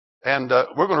And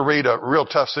we're going to read a real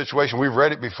tough situation. We've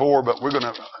read it before, but we're going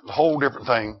to a whole different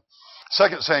thing. 2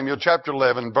 Samuel chapter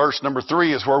 11, verse number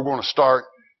 3 is where we're going to start.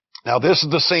 Now, this is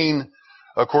the scene,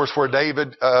 of course, where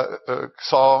David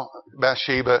saw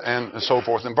Bathsheba and so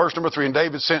forth. In verse number 3, and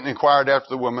David sent and inquired after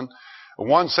the woman.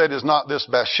 One said, is not this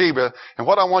Bathsheba? And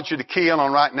what I want you to key in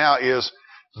on right now is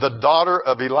the daughter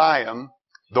of Eliam,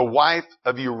 the wife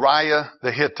of Uriah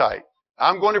the Hittite.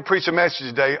 I'm going to preach a message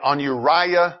today on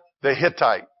Uriah the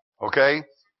Hittite, okay?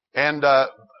 And I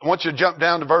want you to jump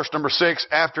down to verse number 6.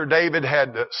 After David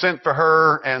had sent for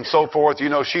her and so forth, you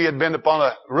know, she had been upon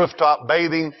a rooftop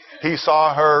bathing. He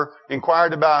saw her,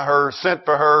 inquired about her, sent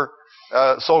for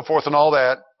her, so forth and all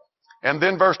that. And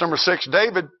then verse number 6,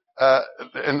 David,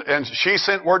 and she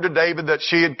sent word to David that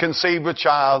she had conceived with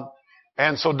child.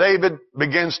 And so David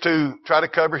begins to try to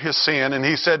cover his sin. And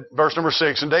he said, verse number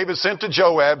 6, and David sent to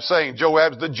Joab, saying,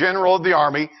 Joab's the general of the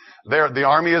army. The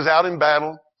army is out in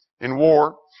battle, in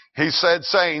war. He said,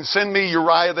 saying, send me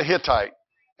Uriah the Hittite.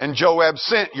 And Joab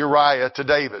sent Uriah to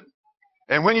David.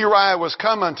 And when Uriah was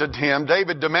come unto him,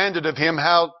 David demanded of him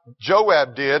how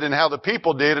Joab did and how the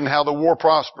people did and how the war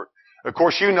prospered. Of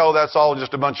course, you know that's all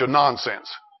just a bunch of nonsense.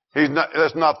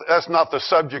 That's not the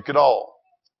subject at all.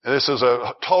 This is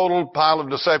a total pile of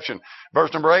deception.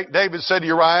 Verse number 8, David said to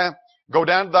Uriah, go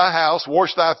down to thy house,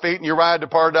 wash thy feet. And Uriah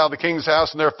departed out of the king's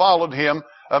house, and there followed him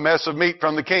a mess of meat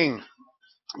from the king.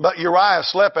 But Uriah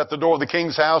slept at the door of the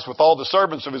king's house with all the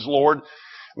servants of his lord,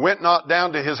 went not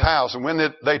down to his house. And when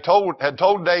they had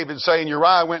told David, saying,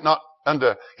 Uriah went not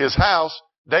unto his house,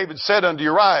 David said unto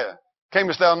Uriah,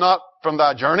 camest thou not from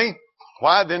thy journey?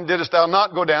 Why then didst thou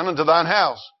not go down into thine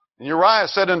house? And Uriah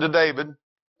said unto David,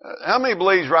 how many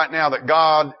believes right now that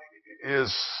God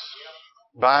is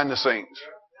behind the scenes?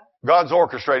 God's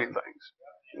orchestrating things.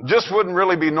 It just wouldn't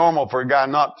really be normal for a guy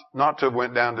not to have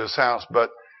went down to his house,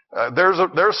 but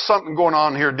there's something going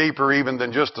on here deeper even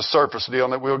than just the surface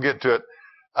deal, and we'll get to it.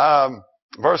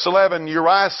 Verse 11,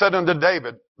 Uriah said unto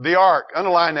David, the ark,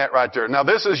 underline that right there. Now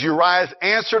this is Uriah's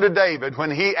answer to David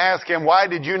when he asked him, why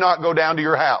did you not go down to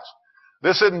your house?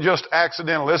 This isn't just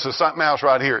accidental. This is something else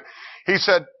right here. He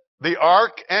said, the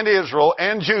ark and Israel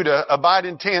and Judah abide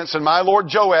in tents, and my lord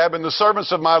Joab and the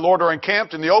servants of my lord are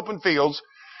encamped in the open fields.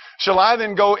 Shall I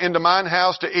then go into mine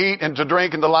house to eat and to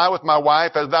drink and to lie with my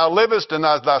wife? As thou livest and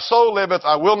as thy soul liveth,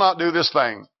 I will not do this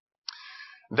thing.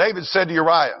 David said to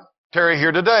Uriah, tarry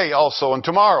here today also, and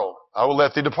tomorrow I will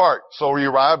let thee depart. So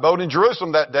Uriah abode in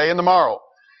Jerusalem that day and the morrow.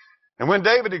 And when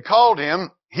David had called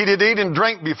him, he did eat and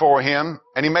drink before him,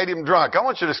 and he made him drunk. I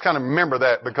want you to just kind of remember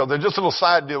that, because there's just a little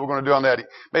side deal we're going to do on that. He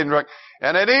made him drunk.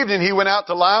 And at evening he went out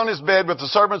to lie on his bed with the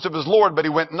servants of his lord, but he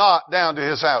went not down to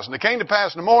his house. And it came to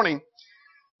pass in the morning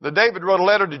that David wrote a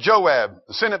letter to Joab,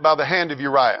 and sent it by the hand of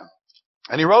Uriah.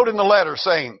 And he wrote in the letter,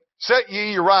 saying, set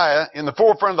ye Uriah in the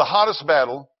forefront of the hottest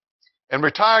battle, and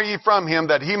retire ye from him,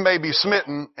 that he may be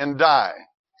smitten and die.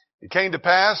 It came to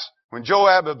pass, when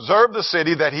Joab observed the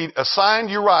city, that he assigned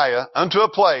Uriah unto a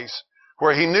place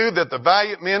where he knew that the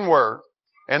valiant men were.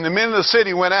 And the men of the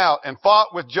city went out and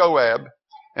fought with Joab.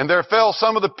 And there fell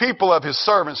some of the people of his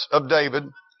servants of David.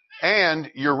 And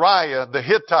Uriah the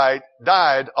Hittite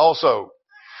died also.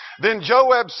 Then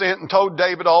Joab sent and told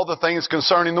David all the things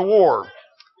concerning the war,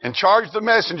 and charged the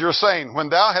messenger, saying, when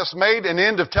thou hast made an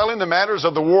end of telling the matters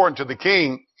of the war unto the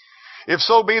king, if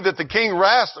so be that the king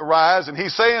wrath arise, and he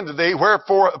say unto thee,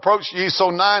 wherefore approached ye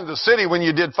so nigh to the city when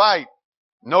you did fight?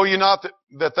 Know ye not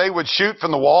that they would shoot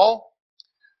from the wall?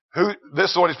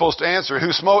 This is what he's supposed to answer.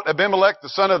 Who smote Abimelech the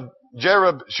son of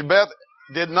Jerub-Shebeth?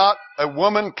 Did not a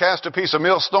woman cast a piece of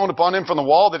millstone upon him from the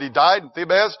wall, that he died in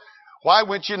Thebez? Why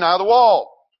went ye nigh the wall?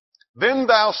 Then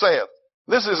thou sayest,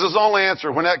 this is his only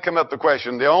answer when that came up the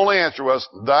question. The only answer was,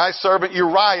 thy servant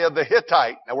Uriah the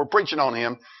Hittite, now we're preaching on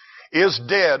him, is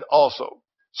dead also.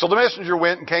 So the messenger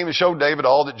went and came and showed David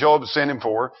all that Joab had sent him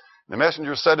for. The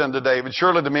messenger said unto David,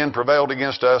 surely the men prevailed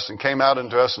against us and came out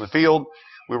unto us in the field.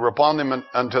 We were upon them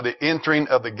unto the entering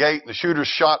of the gate. The shooters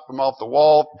shot from off the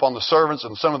wall upon the servants,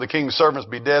 and some of the king's servants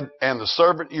be dead, and the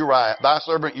servant Uriah, thy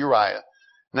servant Uriah.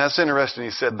 And that's interesting.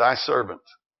 He said, thy servant,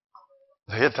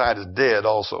 the Hittite, is dead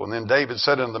also. And then David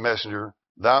said unto the messenger,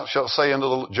 thou shalt say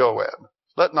unto Joab,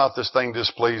 let not this thing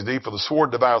displease thee, for the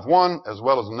sword devoureth one as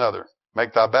well as another.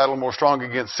 Make thy battle more strong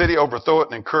against city, overthrow it,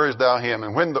 and encourage thou him.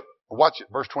 And watch it,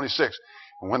 verse 26.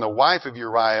 And when the wife of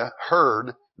Uriah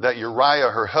heard that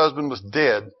Uriah, her husband, was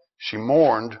dead, she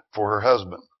mourned for her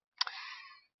husband.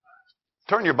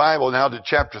 Turn your Bible now to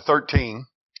chapter 13.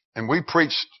 And we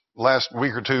preached last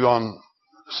week or two on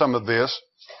some of this.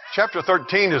 Chapter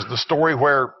 13 is the story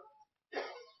where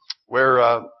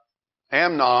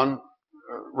Amnon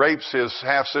rapes his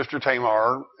half-sister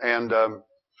Tamar, and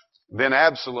then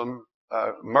Absalom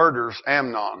murders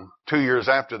Amnon 2 years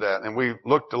after that. And we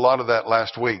looked a lot of that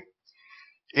last week.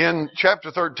 In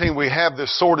chapter 13, we have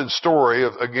this sordid story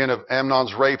of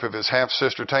Amnon's rape of his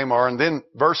half-sister Tamar. And then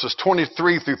verses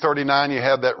 23 through 39, you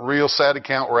have that real sad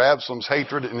account where Absalom's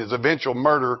hatred and his eventual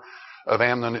murder of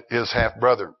Amnon, his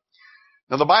half-brother.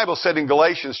 Now, the Bible said in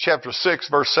Galatians chapter 6,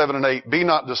 verse 7 and 8, "Be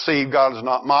not deceived, God is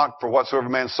not mocked, for whatsoever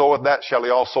man soweth, that shall he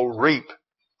also reap."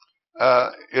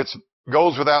 It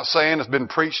goes without saying, it's been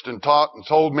preached and taught and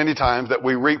told many times that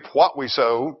we reap what we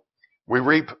sow. We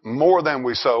reap more than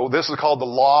we sow. This is called the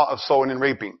law of sowing and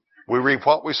reaping. We reap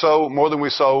what we sow, more than we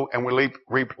sow, and we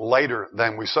reap later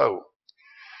than we sow.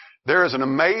 There is an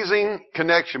amazing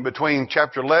connection between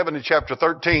chapter 11 and chapter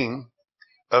 13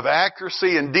 of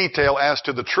accuracy and detail as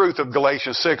to the truth of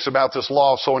Galatians 6 about this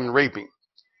law of sowing and reaping.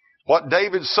 What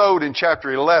David sowed in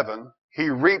chapter 11, he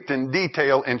reaped in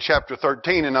detail in chapter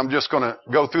 13, and I'm just going to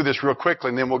go through this real quickly,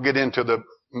 and then we'll get into the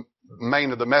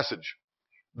main of the message.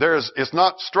 It's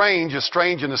not strange, it's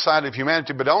strange in the sight of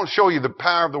humanity, but I want to show you the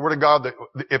power of the Word of God. That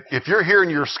if you're here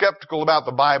and you're skeptical about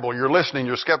the Bible, you're listening,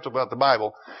 you're skeptical about the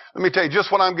Bible, let me tell you,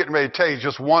 just what I'm getting ready to tell you is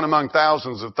just one among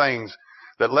thousands of things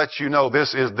that lets you know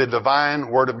this is the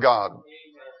divine Word of God.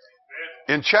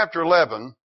 In chapter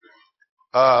 11,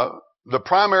 the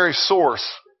primary source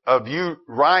of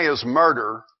Uriah's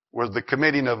murder was the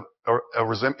committing of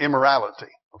immorality.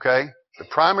 Okay? The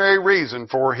primary reason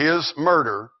for his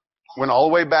murder went all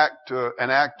the way back to an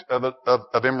act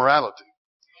of immorality.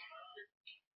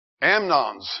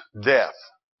 Amnon's death,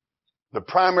 the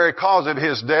primary cause of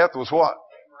his death was what?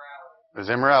 It was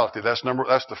immorality. That's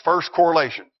the first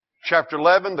correlation. Chapter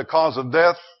 11, the cause of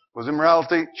death was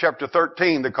immorality. Chapter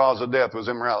 13, the cause of death was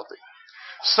immorality.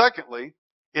 Secondly,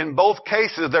 in both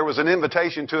cases, there was an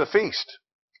invitation to a feast.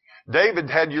 David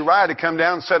had Uriah to come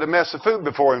down and set a mess of food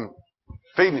before him,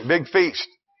 feeding him, big feast.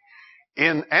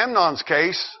 In Amnon's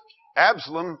case,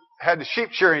 Absalom had the sheep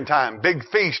shearing time, big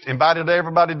feast, invited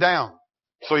everybody down.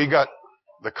 So you got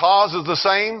the cause is the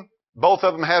same, both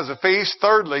of them has a feast.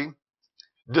 Thirdly,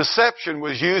 deception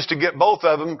was used to get both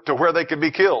of them to where they could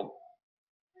be killed.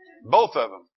 Both of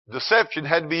them. Deception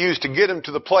had to be used to get them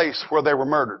to the place where they were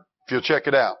murdered, if you'll check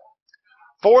it out.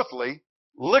 Fourthly,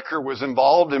 liquor was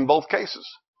involved in both cases.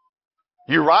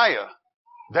 Uriah,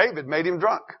 David made him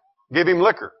drunk, gave him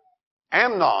liquor.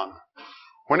 Amnon,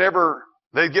 whenever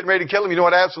they're getting ready to kill him, you know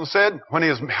what Absalom said? When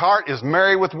his heart is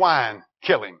merry with wine,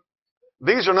 kill him.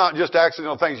 These are not just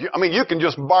accidental things. You can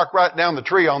just bark right down the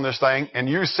tree on this thing, and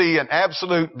you see an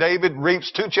absolute David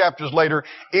reaps 2 chapters later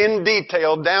in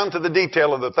detail, down to the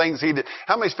detail of the things he did.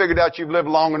 How many's figured out you've lived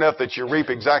long enough that you reap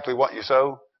exactly what you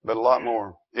sow? But a lot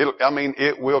more.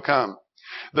 It will come.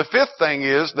 The fifth thing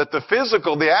is that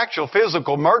the actual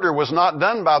physical murder was not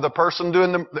done by the person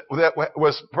that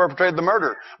was perpetrated the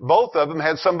murder. Both of them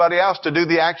had somebody else to do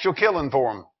the actual killing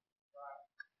for them.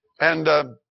 And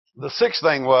the sixth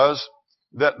thing was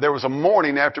that there was a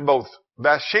mourning after both.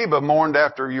 Bathsheba mourned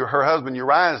after her husband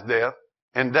Uriah's death,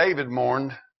 and David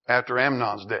mourned after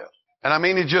Amnon's death. And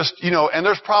it just, and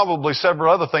there's probably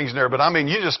several other things in there, but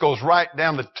you just goes right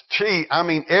down the tree.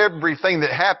 Everything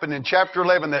that happened in chapter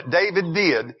 11 that David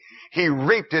did, he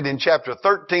reaped it in chapter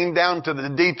 13 down to the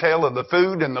detail of the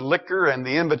food and the liquor and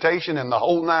the invitation and the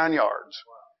whole 9 yards.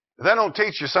 If that don't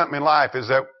teach you something in life, is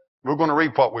that we're going to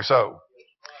reap what we sow.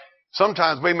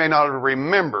 Sometimes we may not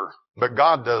remember, but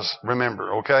God does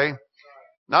remember, okay?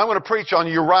 Now I'm going to preach on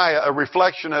Uriah, a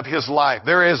reflection of his life.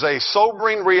 There is a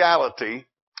sobering reality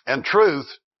and truth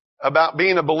about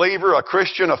being a believer, a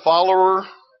Christian, a follower,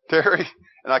 Terry.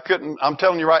 And I'm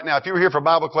telling you right now, if you were here for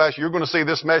Bible class, you're going to see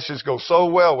this message go so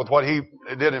well with what he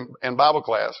did in Bible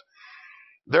class.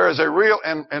 There is a real,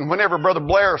 and whenever Brother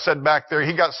Blair said back there,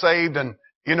 he got saved, and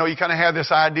you kind of have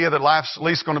this idea that life's at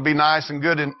least going to be nice and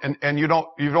good, and you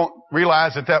don't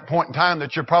realize at that point in time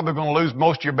that you're probably going to lose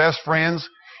most of your best friends.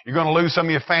 You're going to lose some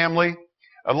of your family.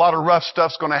 A lot of rough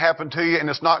stuff's going to happen to you, and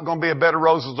it's not going to be a bed of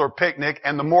roses or picnic.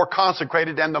 And the more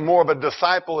consecrated and the more of a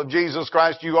disciple of Jesus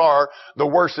Christ you are, the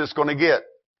worse it's going to get.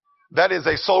 That is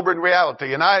a sobering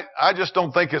reality. And I just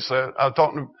don't think I was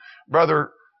talking to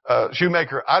Brother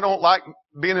Shoemaker, I don't like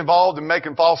being involved in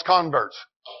making false converts.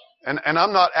 And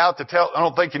I'm not out to tell, I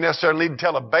don't think you necessarily need to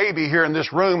tell a baby here in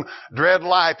this room, dread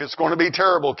life, it's going to be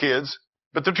terrible, kids.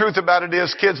 But the truth about it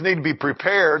is kids need to be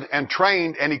prepared and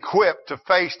trained and equipped to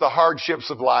face the hardships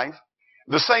of life.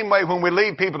 The same way when we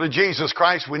lead people to Jesus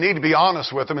Christ, we need to be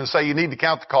honest with them and say you need to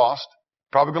count the cost.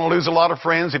 Probably going to lose a lot of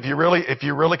friends. If you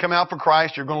really come out for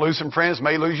Christ, you're going to lose some friends,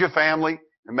 may lose your family,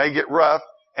 it may get rough.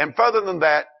 And further than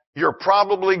that, you're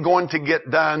probably going to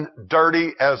get done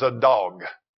dirty as a dog.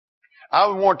 I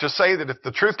would want to say that if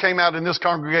the truth came out in this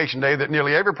congregation today, that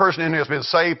nearly every person in here has been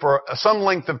saved for some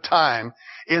length of time,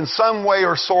 in some way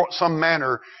or some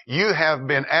manner, you have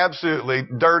been absolutely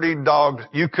dirty dogged.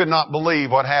 You could not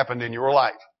believe what happened in your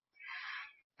life.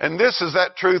 And this is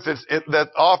that truth that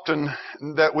often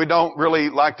that we don't really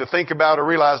like to think about or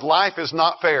realize. Life is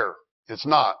not fair. It's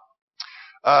not.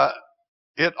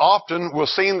 It often will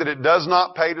seem that it does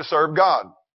not pay to serve God.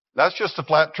 That's just the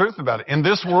flat truth about it. In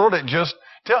this world,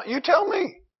 tell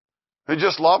me. It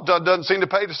just doesn't seem to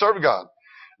pay to serve God.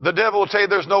 The devil will tell you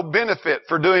there's no benefit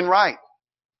for doing right.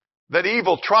 That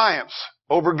evil triumphs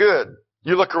over good.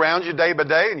 You look around you day by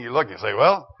day and you look and you say,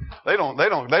 well, they don't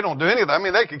do anything. I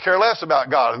mean, they could care less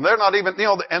about God. And they're not even,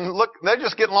 and look, they're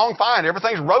just getting along fine.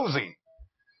 Everything's rosy.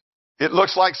 It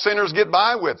looks like sinners get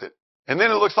by with it. And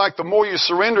then it looks like the more you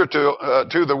surrender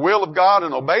to the will of God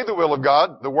and obey the will of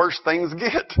God, the worse things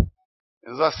get.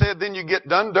 As I said, then you get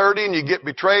done dirty and you get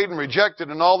betrayed and rejected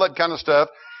and all that kind of stuff.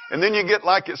 And then you get,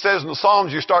 like it says in the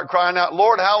Psalms, you start crying out,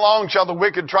 Lord, how long shall the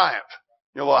wicked triumph?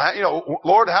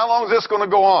 Lord, how long is this going to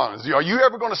go on? Are you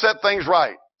ever going to set things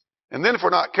right? And then if we're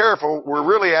not careful, we're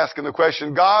really asking the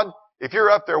question, God, if you're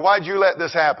up there, why'd you let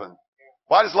this happen?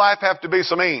 Why does life have to be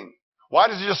so mean? Why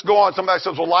does it just go on? Somebody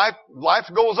says, well, life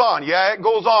goes on. Yeah, it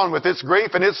goes on with its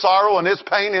grief and its sorrow and its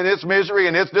pain and its misery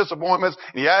and its disappointments.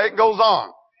 Yeah, it goes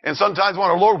on. And sometimes we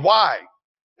wonder, Lord, why?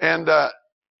 And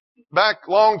back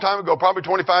a long time ago, probably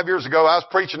 25 years ago, I was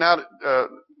preaching out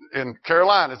in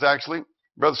Carolinas, actually.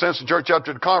 Brother Simpson Church up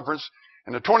to the conference.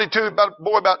 And a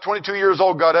boy about 22 years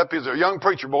old got up. He's a young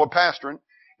preacher boy, pastoring.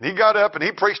 And he got up and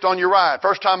he preached on Uriah.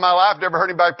 First time in my life I've ever heard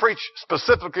anybody preach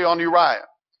specifically on Uriah.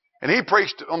 And he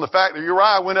preached on the fact that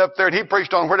Uriah went up there and he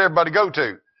preached on where did everybody go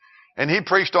to. And he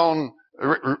preached on,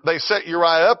 they set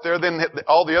Uriah up there, then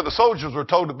all the other soldiers were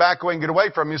told to back away and get away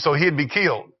from him so he'd be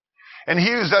killed. And he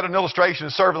used that as an illustration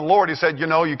of serving the Lord. He said,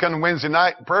 you come to Wednesday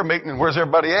night prayer meeting and where's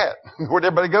everybody at? Where'd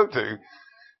everybody go to?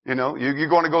 You're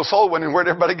going to go soul winning, where'd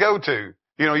everybody go to?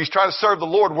 You try to serve the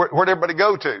Lord, where'd everybody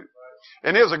go to?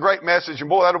 And it was a great message. And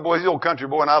boy, he's an old country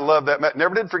boy, and I love that message.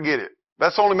 Never did forget it.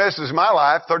 That's the only message in my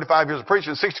life, 35 years of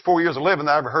preaching, 64 years of living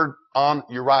that I ever heard on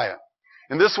Uriah.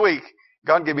 And this week,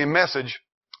 God gave me a message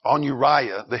on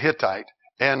Uriah the Hittite.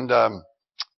 And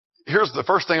here's the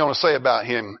first thing I want to say about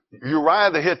him.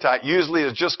 Uriah the Hittite usually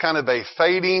is just kind of a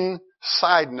fading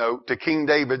side note to King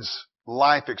David's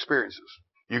life experiences.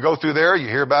 You go through there, you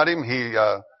hear about him. He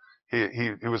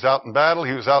was out in battle.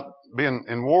 He was out being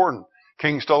in war, and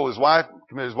king stole his wife,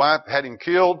 committed his wife, had him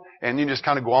killed, and you just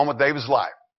kind of go on with David's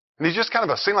life. And he's just kind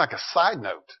of seemed like a side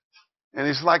note. And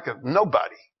he's like a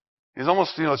nobody. He's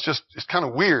almost, it's kind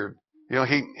of weird.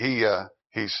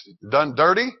 He's done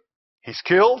dirty. He's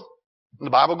killed. And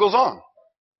the Bible goes on.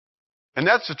 And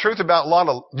that's the truth about a lot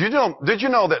of, did you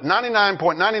know that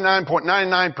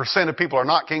 99.99% of people are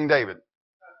not King David?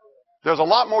 There's a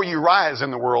lot more Uriahs in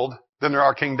the world than there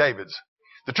are King Davids.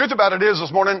 The truth about it is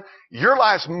this morning, your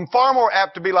life's far more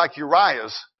apt to be like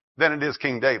Uriah's than it is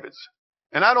King David's.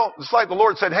 And it's like the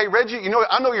Lord said, hey, Reggie,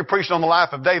 I know you're preaching on the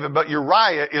life of David, but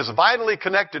Uriah is vitally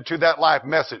connected to that life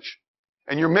message.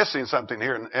 And you're missing something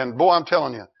here. And boy, I'm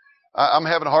telling you, I'm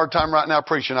having a hard time right now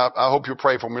preaching. I hope you'll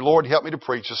pray for me. Lord, help me to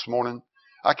preach this morning.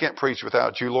 I can't preach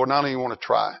without you, Lord, and I don't even want to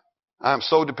try. I'm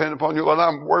so dependent upon you, Lord.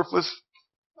 I'm worthless.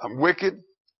 I'm wicked.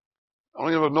 I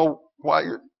don't even know why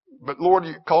but Lord,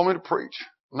 you call me to preach.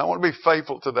 And I want to be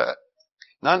faithful to that.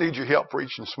 And I need your help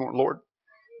preaching this morning, Lord.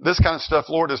 This kind of stuff,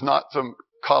 Lord, is not some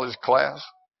college class.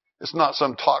 It's not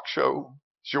some talk show.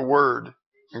 It's your word.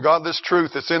 And God, this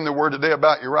truth that's in the word today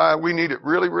about Uriah, we need it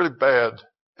really, really bad.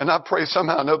 And I pray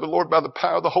somehow or another, Lord, by the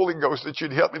power of the Holy Ghost, that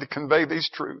you'd help me to convey these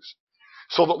truths.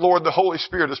 So that, Lord, the Holy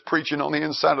Spirit is preaching on the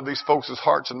inside of these folks'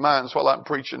 hearts and minds while I'm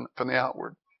preaching from the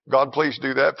outward. God, please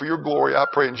do that for your glory. I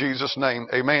pray in Jesus' name.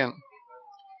 Amen.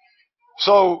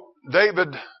 So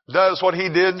David does what he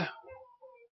did,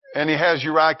 and he has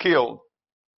Uriah killed,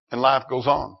 and life goes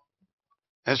on.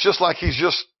 And it's just like he's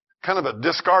just kind of a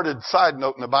discarded side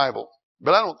note in the Bible.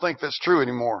 But I don't think that's true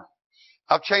anymore.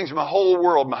 I've changed my whole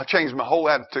world. I've changed my whole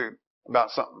attitude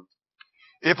about something.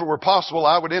 If it were possible,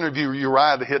 I would interview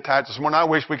Uriah the Hittite this morning. I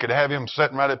wish we could have him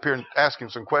sitting right up here and ask him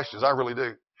some questions. I really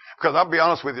do. Because I'll be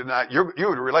honest with you tonight, you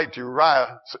would relate to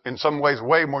Uriah in some ways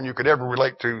way more than you could ever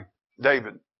relate to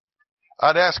David.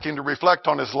 I'd ask him to reflect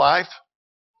on his life,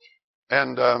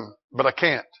 but I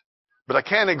can't. But I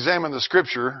can examine the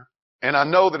Scripture, and I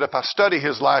know that if I study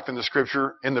his life in the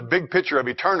Scripture, in the big picture of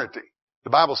eternity,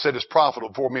 the Bible said it's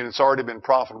profitable for me, and it's already been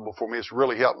profitable for me. It's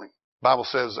really helped me. The Bible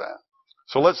says that.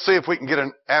 So let's see if we can get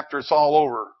an after it's all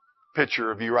over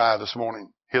picture of Uriah this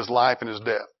morning, his life and his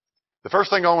death. The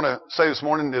first thing I want to say this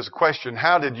morning is a question.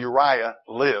 How did Uriah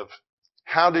live?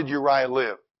 How did Uriah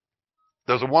live?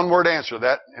 There's a one-word answer to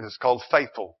that, and it's called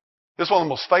faithful. This is one of the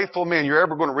most faithful men you're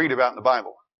ever going to read about in the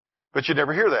Bible. But you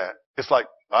never hear that. It's like,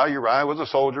 Uriah was a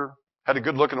soldier, had a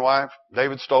good-looking wife,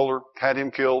 David stole her, had him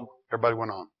killed, everybody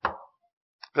went on.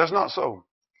 That's not so.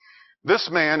 This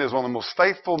man is one of the most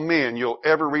faithful men you'll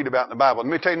ever read about in the Bible.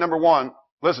 Let me tell you, number one,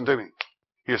 listen to me.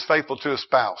 He is faithful to his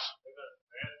spouse.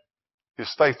 He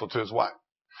is faithful to his wife.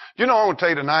 You know, I want to tell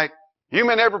you tonight, you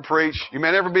may never preach, you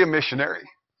may never be a missionary,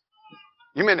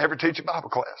 you may never teach a Bible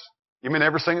class, you may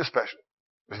never sing a special.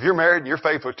 If you're married and you're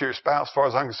faithful to your spouse, as far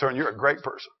as I'm concerned, you're a great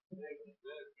person.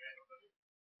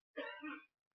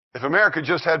 If America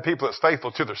just had people that's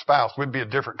faithful to their spouse, we'd be a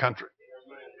different country.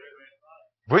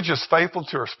 We're just faithful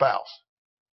to our spouse.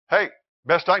 Hey,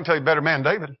 best I can tell you, better man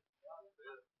David.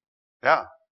 Yeah.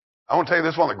 I want to tell you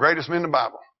this is one of the greatest men in the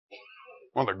Bible.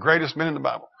 One of the greatest men in the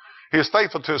Bible. He is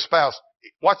faithful to his spouse.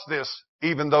 Watch this,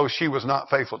 even though she was not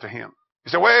faithful to him. You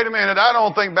say, wait a minute, I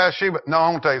don't think Bathsheba. No,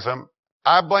 I'm going to tell you something.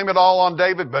 I blame it all on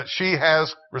David, but she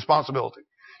has responsibility.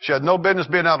 She had no business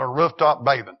being out on a rooftop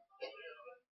bathing.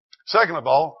 Second of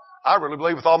all, I really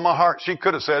believe with all my heart she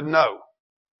could have said no.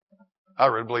 I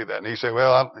really believe that. And he said,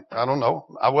 well, I don't know.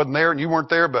 I wasn't there and you weren't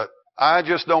there, but I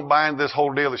just don't buy into this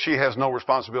whole deal that she has no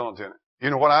responsibility in it. You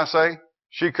know what I say?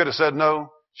 She could have said no.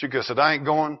 She could have said, I ain't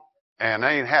going, and it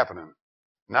ain't happening.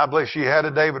 And I believe she had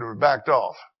a David who backed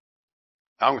off.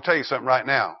 I'm going to tell you something right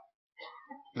now.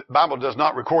 The Bible does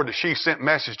not record that she sent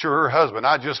message to her husband.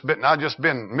 I just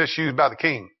been misused by the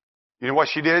king. You know what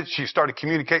she did? She started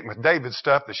communicating with David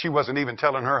stuff that she wasn't even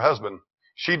telling her husband.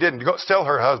 She didn't go tell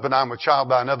her husband, I'm with child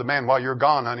by another man while you're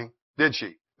gone, honey. Did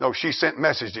she? No, she sent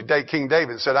message to King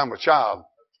David and said, I'm with child.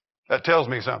 That tells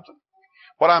me something.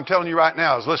 What I'm telling you right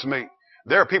now is, listen to me.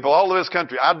 There are people all over this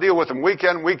country. I deal with them week in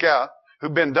and week out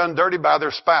who've been done dirty by their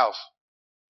spouse.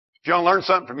 If you want to learn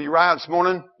something from Uriah this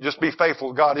morning, just be faithful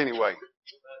to God anyway.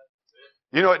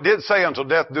 You know, it did say until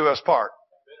death do us part.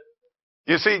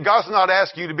 You see, God's not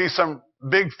asking you to be some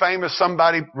big, famous,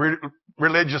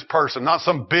 religious person, not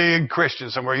some big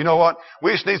Christian somewhere. You know what?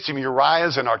 We just need some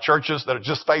Uriahs in our churches that are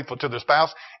just faithful to their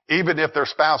spouse, even if their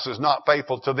spouse is not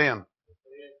faithful to them.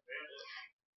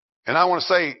 And I want to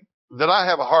say that I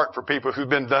have a heart for people who've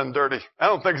been done dirty. I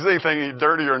don't think there's anything any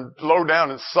dirtier and low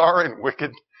down and sorry and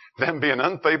wicked than being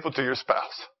unfaithful to your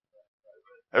spouse.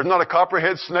 There's not a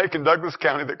copperhead snake in Douglas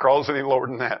County that crawls any lower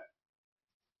than that.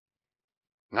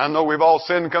 And I know we've all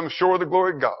sinned and come short of the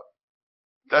glory of God.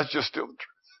 That's just still the truth.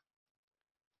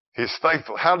 He's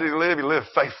faithful. How did he live? He lived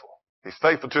faithful. He's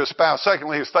faithful to his spouse.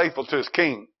 Secondly, he's faithful to his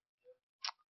king.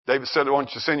 David said, why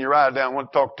don't you send Uriah down? I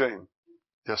want to talk to him.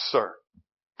 Yes, sir.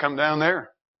 Come down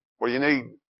there. What do you need?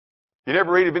 You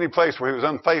never read of any place where he was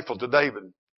unfaithful to David.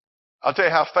 I'll tell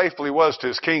you how faithful he was to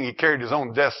his king. He carried his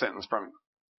own death sentence from him.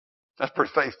 That's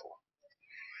pretty faithful.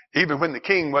 Even when the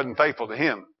king wasn't faithful to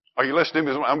him. Are you listening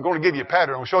to me? I'm going to give you a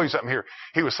pattern. I'll show you something here.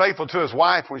 He was faithful to his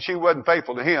wife when she wasn't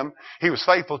faithful to him. He was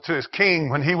faithful to his king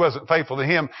when he wasn't faithful to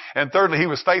him. And thirdly, he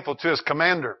was faithful to his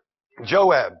commander,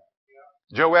 Joab.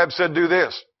 Joab said, do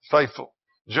this. Faithful.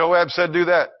 Joab said, do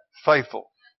that. Faithful.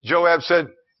 Joab said,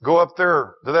 go up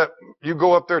there to that. You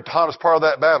go up there to the hottest part of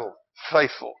that battle.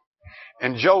 Faithful.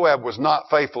 And Joab was not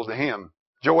faithful to him.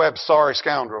 Joab's sorry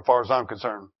scoundrel, as far as I'm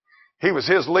concerned. He was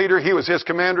his leader. He was his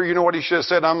commander. You know what he should have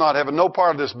said? I'm not having no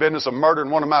part of this business of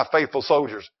murdering one of my faithful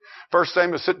soldiers. 2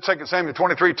 Samuel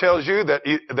 23 tells you that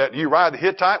Uriah the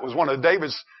Hittite was one of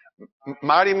David's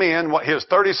mighty men, his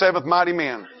 37th mighty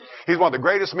men. He's one of the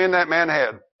greatest men that man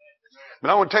had.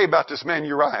 But I want to tell you about this man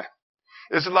Uriah.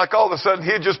 It's like all of a sudden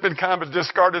he had just been kind of a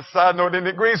discarded side note, and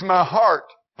it grieves my heart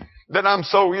that I'm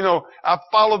so, I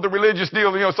followed the religious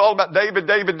deal. It's all about David.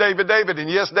 And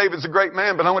yes, David's a great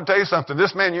man, but I want to tell you something.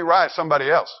 This man Uriah is somebody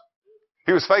else.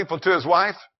 He was faithful to his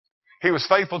wife. He was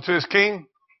faithful to his king.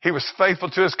 He was faithful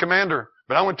to his commander.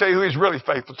 But I want to tell you who he's really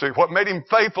faithful to. What made him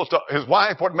faithful to his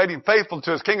wife, what made him faithful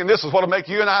to his king. And this is what will make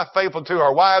you and I faithful to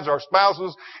our wives, our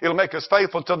spouses. It'll make us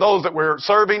faithful to those that we're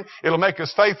serving. It'll make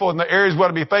us faithful in the areas we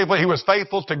want to be faithful. He was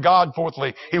faithful to God,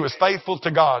 fourthly. He was faithful to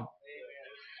God.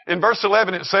 In verse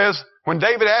 11 it says, when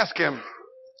David asked him,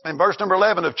 in verse number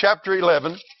 11 of chapter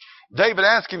 11, David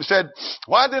asked him, said,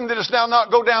 why didst thou not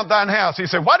go down to thine house? He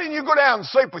said, why didn't you go down and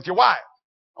sleep with your wife?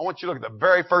 I want you to look at the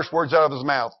very first words out of his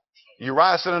mouth.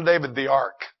 Uriah said unto David, the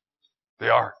ark. The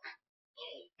ark.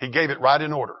 He gave it right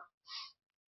in order.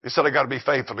 He said, I got to be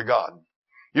faithful to God.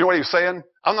 You know what he was saying?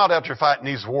 I'm not out there fighting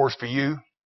these wars for you.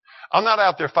 I'm not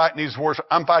out there fighting these wars.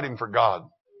 I'm fighting for God.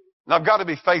 And I've got to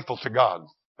be faithful to God.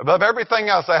 Above everything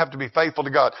else, I have to be faithful to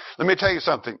God. Let me tell you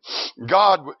something.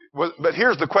 But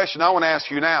here's the question I want to ask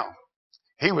you now.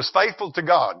 He was faithful to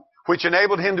God, which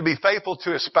enabled him to be faithful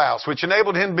to his spouse, which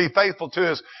enabled him to be faithful to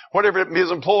his, whatever,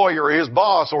 his employer or his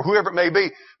boss or whoever it may be.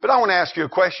 But I want to ask you a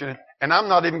question, and I'm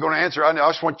not even going to answer. I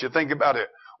just want you to think about it.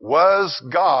 Was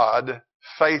God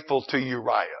faithful to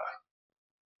Uriah?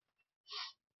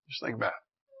 Just think about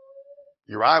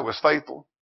it. Uriah was faithful,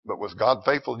 but was God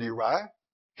faithful to Uriah?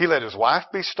 He let his wife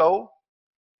be stole.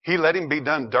 He let him be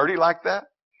done dirty like that.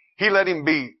 He let him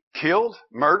be killed,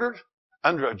 murdered,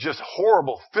 under a just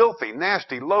horrible, filthy,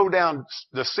 nasty, low-down,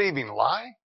 deceiving lie.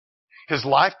 His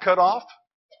life cut off.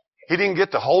 He didn't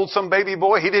get to hold some baby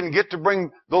boy. He didn't get to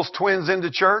bring those twins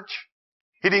into church.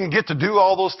 He didn't get to do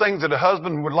all those things that a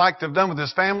husband would like to have done with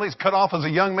his family. He's cut off as a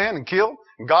young man and killed.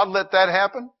 And God let that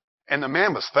happen. And the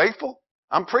man was faithful.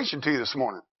 I'm preaching to you this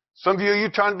morning. Some of you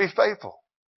trying to be faithful.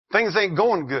 Things ain't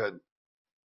going good.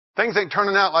 Things ain't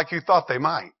turning out like you thought they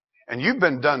might. And you've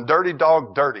been done dirty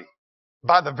dog dirty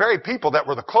by the very people that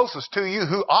were the closest to you,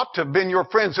 who ought to have been your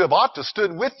friends, who have ought to have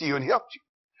stood with you and helped you.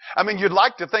 I mean, you'd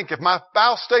like to think if my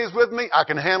spouse stays with me, I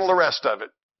can handle the rest of it.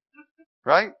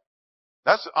 Right?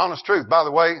 That's the honest truth. By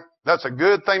the way, that's a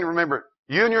good thing to remember.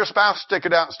 You and your spouse stick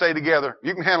it out and stay together.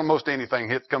 You can handle most anything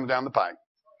that comes down the pipe.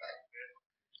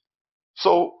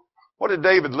 So, what did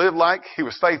David live like? He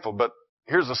was faithful. But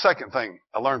here's the second thing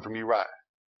I learned from Uriah.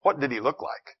 What did he look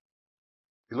like?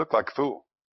 He looked like a fool.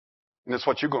 And it's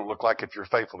what you're going to look like if you're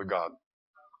faithful to God.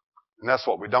 And that's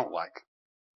what we don't like.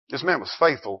 This man was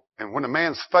faithful, and when a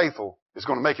man's faithful, it's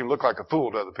going to make him look like a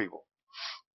fool to other people.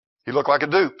 He looked like a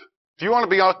dupe. If you want to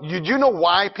be honest, did you know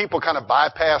why people kind of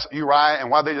bypass Uriah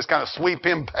and why they just kind of sweep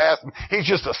him past? He's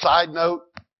just a side note,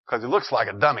 because he looks like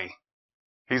a dummy.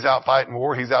 He's out fighting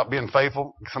war. He's out being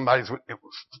faithful. Somebody's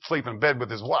sleeping in bed with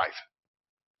his wife.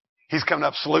 He's coming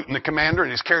up saluting the commander,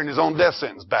 and he's carrying his own death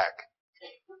sentence back.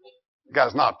 The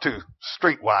guy's not too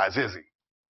streetwise, is he?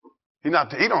 He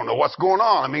don't know what's going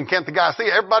on. I mean, can't the guy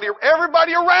see?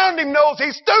 Everybody around him knows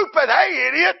he's stupid. Hey,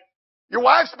 idiot! Your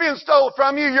wife's being stolen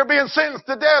from you. You're being sentenced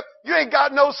to death. You ain't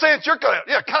got no sense. You're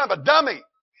kind of a dummy.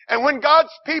 And when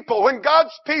God's people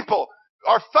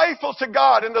are faithful to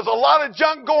God, and there's a lot of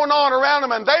junk going on around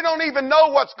them, and they don't even know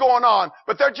what's going on,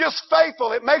 but they're just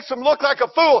faithful, it makes them look like a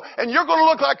fool, and you're going to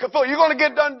look like a fool. You're going to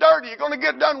get done dirty. You're going to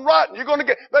get done rotten.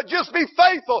 But just be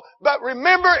faithful. But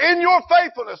remember in your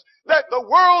faithfulness that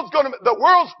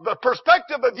the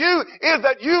perspective of you is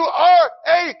that you are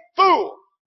a fool.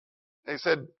 They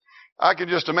said, I can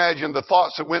just imagine the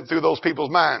thoughts that went through those people's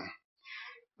mind.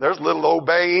 There's little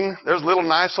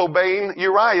nice obeying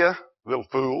Uriah, little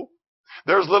fool.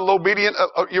 There's little obedient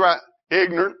Uriah,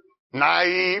 ignorant,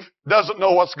 naive, doesn't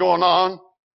know what's going on,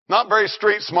 not very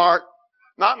street smart,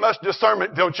 not much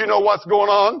discernment. Don't you know what's going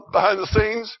on behind the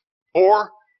scenes? Or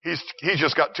he's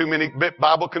just got too many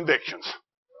Bible convictions.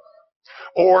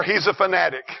 Or he's a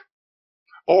fanatic.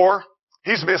 Or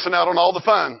he's missing out on all the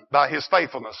fun by his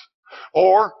faithfulness.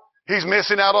 Or he's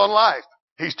missing out on life.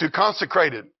 He's too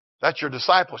consecrated. That's your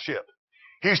discipleship.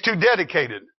 He's too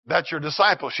dedicated. That's your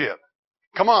discipleship.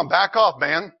 Come on, back off,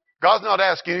 man. God's not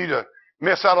asking you to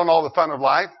miss out on all the fun of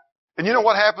life. And you know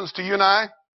what happens to you and I?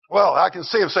 Well, I can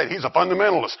see him saying he's a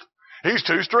fundamentalist. He's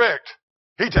too strict.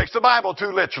 He takes the Bible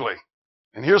too literally.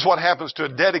 And here's what happens to a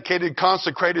dedicated,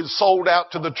 consecrated, sold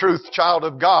out to the truth child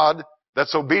of God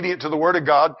that's obedient to the Word of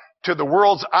God. To the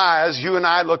world's eyes, you and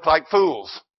I look like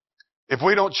fools. If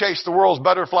we don't chase the world's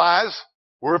butterflies,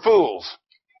 we're fools.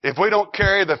 If we don't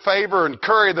carry the favor and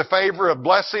curry the favor of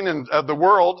blessing and of the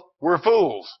world, we're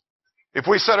fools. If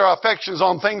we set our affections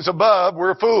on things above,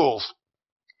 we're fools.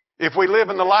 If we live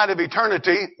in the light of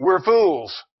eternity, we're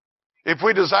fools. If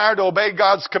we desire to obey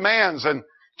God's commands and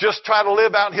just try to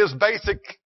live out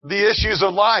the issues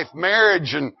of life,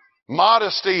 marriage and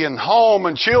modesty and home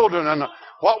and children and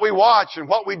what we watch and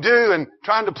what we do and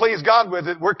trying to please God with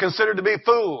it, we're considered to be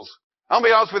fools. I'll be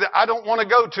honest with you, I don't want to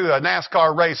go to a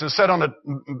NASCAR race and sit on the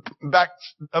back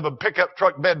of a pickup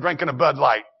truck bed drinking a Bud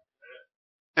Light.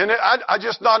 And I'm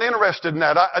just not interested in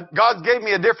that. God gave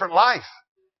me a different life.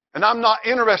 And I'm not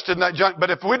interested in that junk. But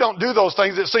if we don't do those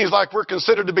things, it seems like we're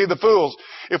considered to be the fools.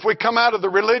 If we come out of the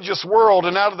religious world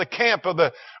and out of the camp of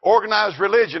the organized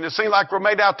religion, it seems like we're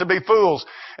made out to be fools.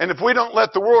 And if we don't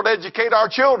let the world educate our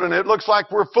children, it looks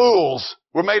like we're fools.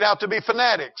 We're made out to be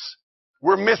fanatics.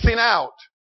 We're missing out.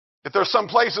 If there's some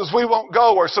places we won't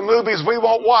go, or some movies we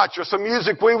won't watch, or some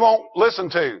music we won't listen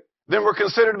to, then we're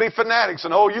considered to be fanatics.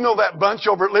 And you know that bunch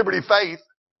over at Liberty Faith.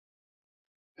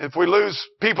 If we lose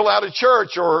people out of church,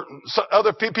 or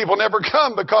other people never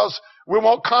come because we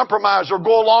won't compromise or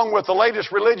go along with the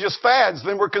latest religious fads,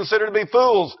 then we're considered to be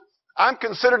fools. I'm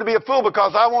considered to be a fool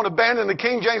because I won't abandon the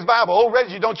King James Bible. Oh,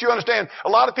 Reggie, don't you understand? A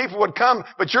lot of people would come,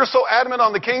 but you're so adamant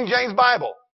on the King James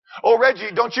Bible. Oh,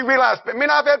 Reggie, don't you realize? I mean,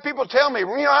 I've had people tell me,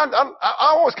 I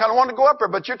always kind of wanted to go up there,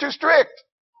 but you're too strict.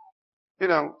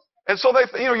 And so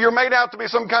you're made out to be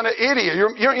some kind of idiot.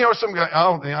 You're some guy,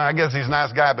 I guess he's a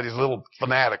nice guy, but he's a little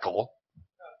fanatical.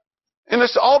 And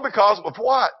it's all because of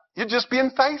what? You're just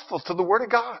being faithful to the Word of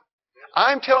God.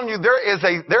 I'm telling you, there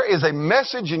is a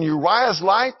message in Uriah's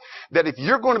life that if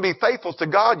you're going to be faithful to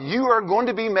God, you are going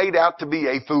to be made out to be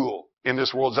a fool in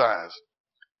this world's eyes.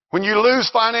 When you lose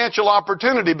financial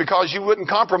opportunity because you wouldn't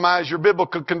compromise your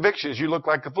biblical convictions, you look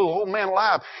like a fool. Oh, man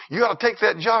alive, you ought to take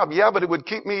that job. Yeah, but it would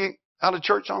keep me out of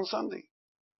church on Sunday.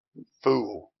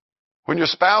 Fool. When your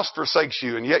spouse forsakes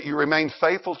you and yet you remain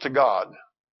faithful to God,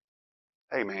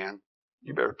 hey, man,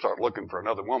 you better start looking for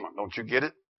another woman. Don't you get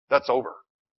it? That's over.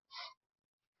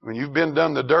 When you've been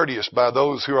done the dirtiest by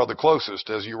those who are the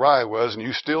closest, as Uriah was, and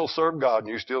you still serve God, and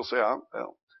you still say,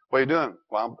 well, what are you doing?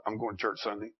 Well, I'm going to church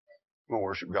Sunday. I'm going to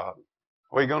worship God.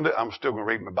 What are you going to do? I'm still going to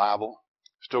read my Bible.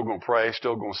 Still going to pray.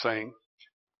 Still going to sing.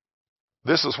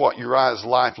 This is what Uriah's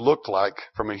life looked like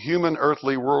from a human,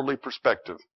 earthly, worldly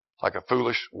perspective, like a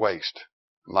foolish waste.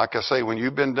 And like I say, when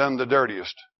you've been done the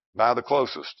dirtiest by the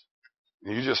closest,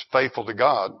 and you're just faithful to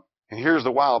God, and here's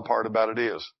the wild part about it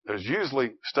is, there's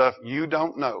usually stuff you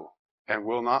don't know and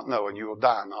will not know, and you will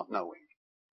die not knowing.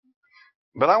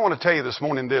 But I want to tell you this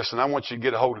morning this, and I want you to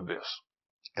get a hold of this.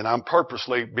 And I'm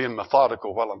purposely being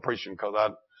methodical while I'm preaching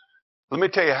because let me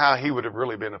tell you how he would have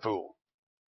really been a fool.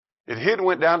 If he had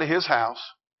went down to his house,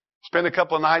 spent a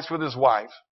couple of nights with his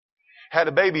wife, had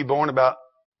a baby born about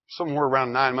somewhere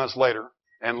around 9 months later,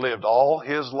 and lived all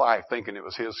his life thinking it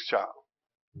was his child,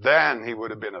 then he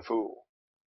would have been a fool.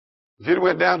 If he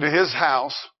went down to his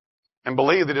house and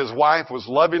believed that his wife was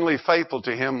lovingly faithful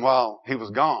to him while he was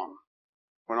gone,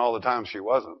 when all the time she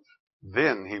wasn't,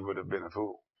 then he would have been a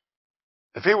fool.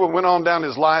 If he went on down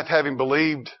his life having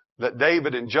believed that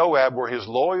David and Joab were his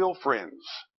loyal friends,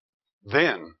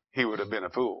 then he would have been a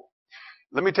fool.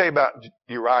 Let me tell you about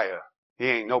Uriah. He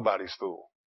ain't nobody's fool.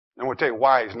 And I'm going to tell you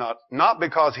why he's not. Not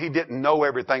because he didn't know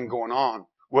everything going on.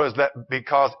 Was that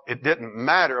because it didn't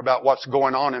matter about what's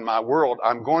going on in my world.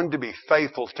 I'm going to be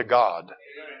faithful to God.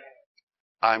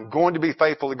 I'm going to be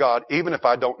faithful to God even if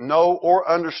I don't know or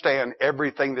understand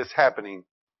everything that's happening.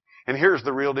 And here's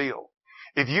the real deal.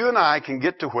 If you and I can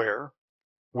get to where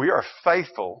we are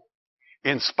faithful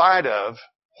in spite of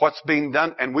what's being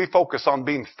done, and we focus on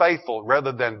being faithful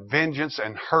rather than vengeance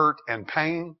and hurt and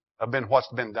pain of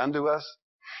what's been done to us.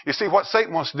 You see, what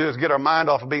Satan wants to do is get our mind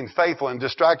off of being faithful and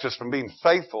distract us from being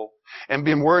faithful and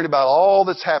being worried about all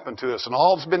that's happened to us and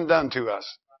all that's been done to us.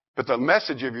 But the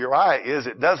message of Uriah is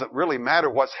it doesn't really matter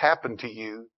what's happened to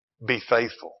you. Be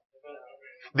faithful.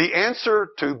 The answer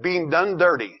to being done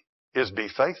dirty is be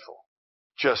faithful.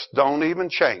 Just don't even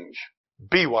change.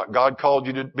 Be what God called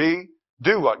you to be.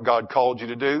 Do what God called you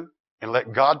to do. And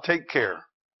let God take care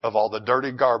of all the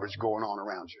dirty garbage going on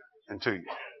around you and to you.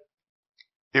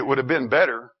 It would have been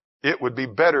better. It would be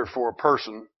better for a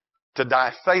person to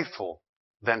die faithful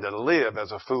than to live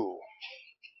as a fool.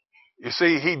 You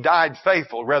see, he died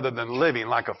faithful rather than living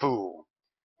like a fool.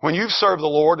 When you've served the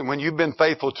Lord and when you've been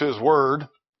faithful to His Word,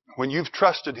 when you've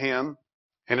trusted Him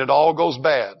and it all goes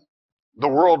bad, the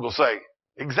world will say,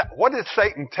 what did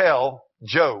Satan tell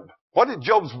Job? What did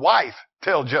Job's wife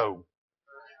tell Job?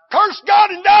 Curse God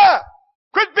and die.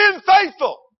 Quit being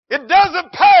faithful. It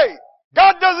doesn't pay.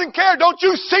 God doesn't care. Don't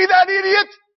you see that idiot?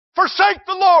 Forsake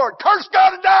the Lord. Curse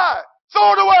God and die.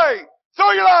 Throw it away.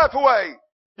 Throw your life away.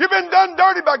 You've been done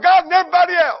dirty by God and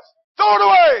everybody else. Throw it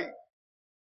away.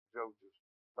 Job just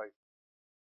faithful.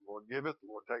 The Lord giveth, the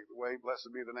Lord taketh away. Blessed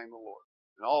be the name of the Lord.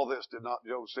 And all this did not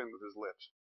Job sin with his lips.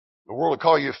 The world will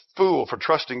call you a fool for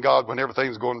trusting God when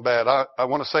everything's going bad. I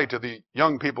want to say to the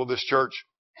young people of this church,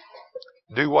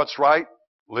 do what's right.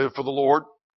 Live for the Lord.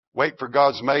 Wait for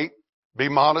God's mate. Be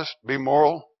modest. Be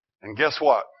moral. And guess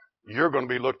what? You're going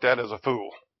to be looked at as a fool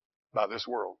by this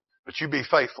world. But you be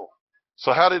faithful.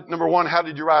 So number one, how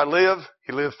did Uriah live?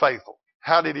 He lived faithful.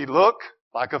 How did he look?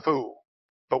 Like a fool.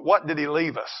 But what did he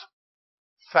leave us?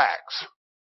 Facts.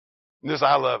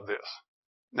 I love this.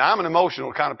 Now, I'm an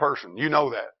emotional kind of person. You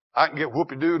know that. I can get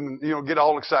whoopie-doo and, get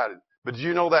all excited. But do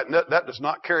you know that does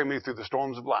not carry me through the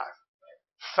storms of life?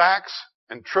 Facts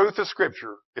and truth of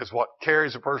Scripture is what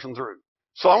carries a person through.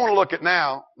 So I want to look at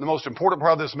now, the most important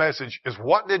part of this message is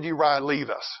what did Uriah leave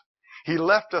us? He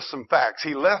left us some facts.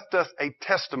 He left us a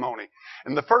testimony.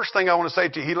 And the first thing I want to say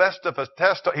to you, he left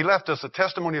us a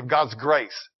testimony of God's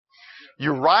grace.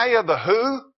 Uriah the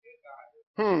who?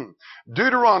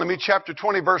 Deuteronomy chapter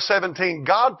 20, verse 17,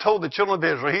 God told the children of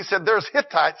Israel, He said, there's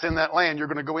Hittites in that land you're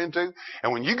going to go into,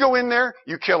 and when you go in there,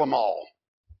 you kill them all.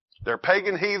 They're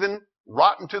pagan, heathen,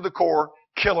 rotten to the core,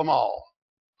 kill them all.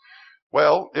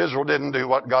 Well, Israel didn't do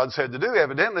what God said to do,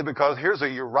 evidently, because here's a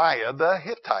Uriah the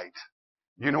Hittite.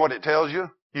 You know what it tells you?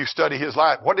 You study his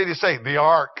life. What did he say? The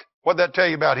ark. What did that tell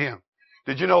you about him?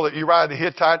 Did you know that Uriah the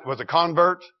Hittite was a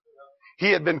convert?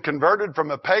 He had been converted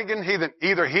from a pagan heathen.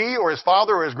 Either he or his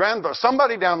father or his grandfather,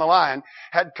 somebody down the line,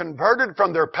 had converted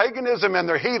from their paganism and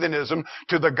their heathenism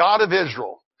to the God of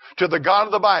Israel, to the God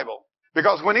of the Bible.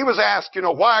 Because when he was asked,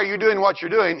 why are you doing what you're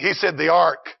doing? He said, the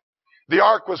ark. The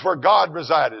ark was where God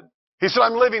resided. He said,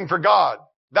 I'm living for God.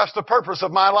 That's the purpose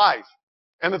of my life.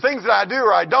 And the things that I do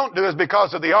or I don't do is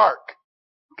because of the ark.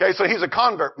 Okay, so he's a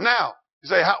convert. Now, you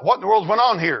say, what in the world's went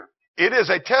on here? It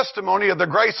is a testimony of the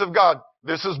grace of God.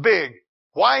 This is big.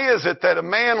 Why is it that a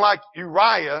man like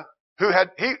Uriah,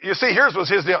 here's was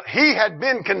his deal. He had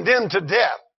been condemned to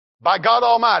death by God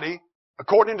Almighty,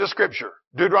 according to Scripture.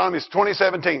 Deuteronomy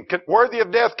 20:17. Worthy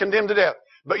of death, condemned to death.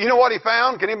 But you know what he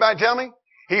found? Can anybody tell me?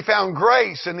 He found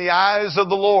grace in the eyes of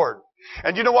the Lord.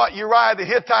 And you know what? Uriah the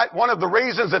Hittite, one of the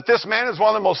reasons that this man is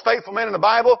one of the most faithful men in the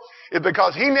Bible is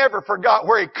because he never forgot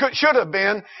where he should have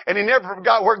been, and he never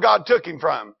forgot where God took him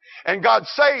from. And God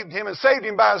saved him and saved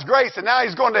him by His grace, and now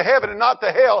he's going to heaven and not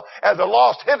to hell as a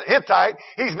lost Hittite.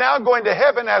 He's now going to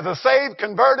heaven as a saved,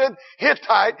 converted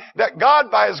Hittite that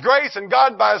God by His grace and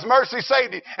God by His mercy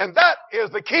saved him. And that is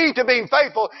the key to being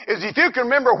faithful, is if you can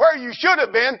remember where you should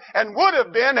have been and would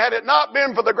have been had it not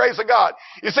been for the grace of God.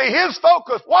 You see, his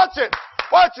focus, watch it,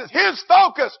 his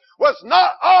focus was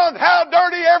not on how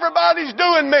dirty everybody's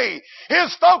doing me.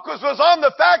 His focus was on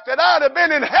the fact that I'd have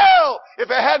been in hell if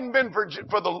it hadn't been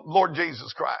for the Lord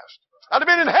Jesus Christ. I'd have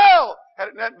been in hell had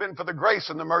it not been for the grace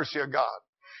and the mercy of God.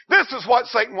 This is what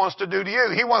Satan wants to do to you.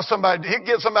 He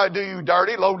get somebody to do you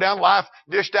dirty, low down life,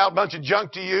 dished out a bunch of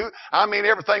junk to you. I mean,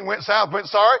 everything went south, went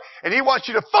sorry. And he wants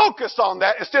you to focus on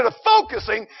that instead of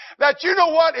focusing that, you know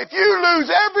what, if you lose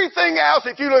everything else,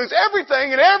 if you lose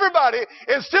everything and everybody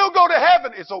and still go to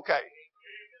heaven, it's okay.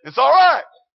 It's all right.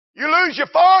 You lose your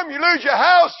farm, you lose your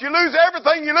house, you lose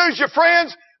everything, you lose your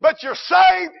friends, but you're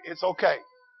saved, it's okay.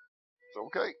 It's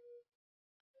okay.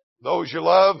 Those you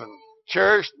love and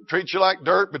cherish, treat you like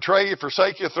dirt, betray you,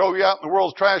 forsake you, throw you out in the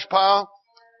world's trash pile,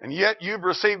 and yet you've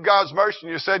received God's mercy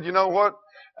and you said, you know what,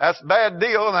 that's a bad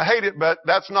deal and I hate it, but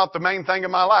that's not the main thing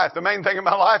in my life. The main thing in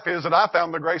my life is that I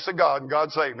found the grace of God and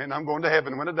God saved me and I'm going to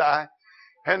heaven when I die.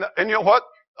 And you know what?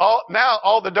 All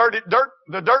the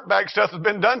dirt bag stuff has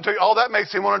been done to you. All that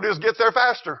makes him want to do is get there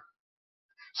faster.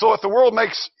 So if the world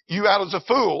makes you out as a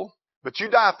fool, but you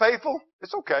die faithful,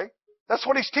 it's okay. That's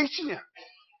what he's teaching you.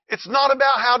 It's not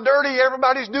about how dirty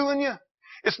everybody's doing you.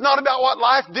 It's not about what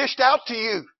life dished out to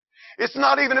you. It's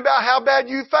not even about how bad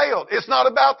you failed. It's not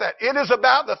about that. It is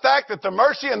about the fact that the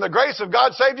mercy and the grace of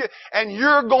God saved you, and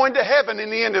you're going to heaven in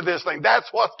the end of this thing. That's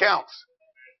what counts.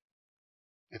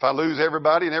 If I lose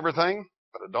everybody and everything,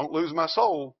 but I don't lose my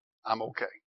soul, I'm okay.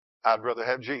 I'd rather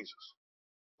have Jesus.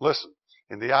 Listen,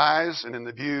 in the eyes and in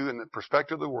the view and the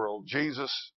perspective of the world,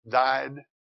 Jesus died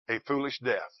a foolish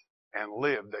death and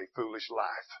lived a foolish life.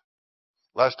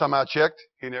 Last time I checked,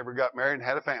 he never got married and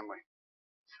had a family.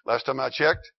 Last time I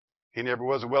checked, he never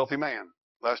was a wealthy man.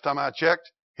 Last time I checked,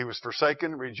 he was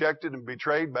forsaken, rejected, and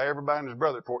betrayed by everybody and his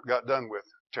brother before it got done with,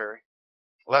 Terry.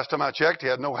 Last time I checked, he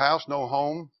had no house, no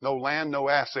home, no land, no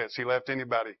assets he left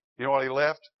anybody. You know what he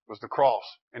left? Was the cross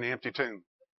and the empty tomb.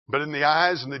 But in the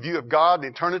eyes and the view of God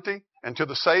and eternity, and to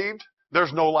the saved,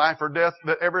 there's no life or death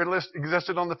that ever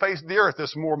existed on the face of the earth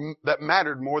that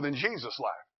mattered more than Jesus'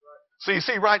 life. So you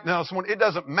see right now, it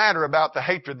doesn't matter about the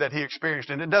hatred that he experienced,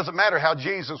 and it doesn't matter how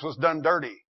Jesus was done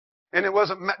dirty. And it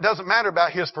doesn't matter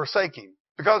about his forsaking.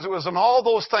 Because it was in all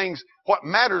those things, what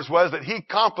matters was that he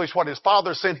accomplished what his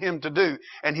Father sent him to do.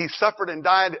 And he suffered and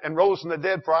died and rose from the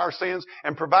dead for our sins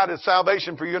and provided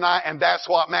salvation for you and I, and that's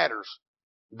what matters.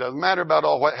 It doesn't matter about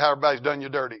how everybody's done you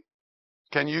dirty.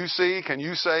 Can you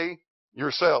say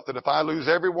yourself that if I lose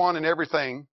everyone and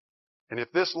everything, and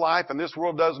if this life and this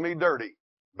world does me dirty,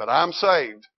 but I'm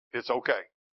saved, it's okay.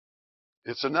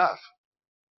 It's enough.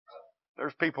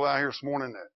 There's people out here this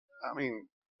morning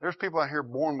there's people out here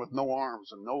born with no arms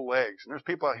and no legs. And there's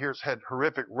people out here that's had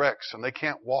horrific wrecks and they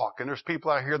can't walk. And there's people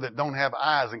out here that don't have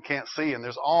eyes and can't see. And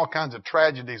there's all kinds of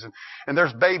tragedies. And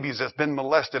there's babies that's been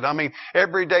molested.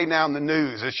 Every day now in the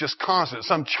news, it's just constant.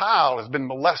 Some child has been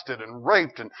molested and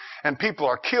raped and people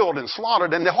are killed and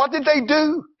slaughtered. And what did they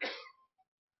do?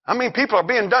 People are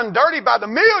being done dirty by the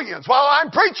millions. While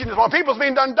I'm preaching is when people's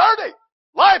being done dirty.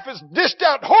 Life is dished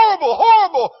out horrible,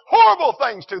 horrible, horrible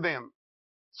things to them.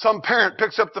 Some parent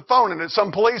picks up the phone and it's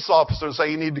some police officer and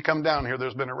say, you need to come down here.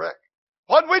 There's been a wreck.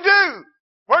 What'd we do?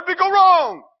 Where'd we go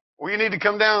wrong? Well, you need to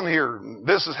come down here.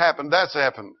 This has happened. That's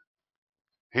happened.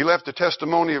 He left a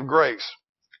testimony of grace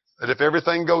that if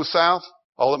everything goes south,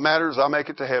 all that matters is I'll make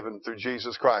it to heaven through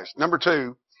Jesus Christ. Number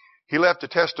 2, he left a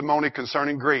testimony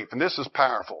concerning grief. And this is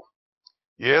powerful.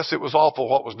 Yes, it was awful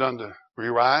what was done to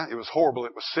Uriah. It was horrible.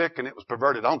 It was sick and it was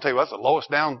perverted. I'll tell you, that's the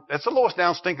lowest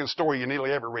down stinking story you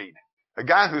nearly ever read. A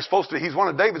guy who's he's one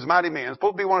of David's mighty men,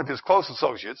 supposed to be one of his close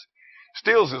associates,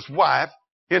 steals his wife,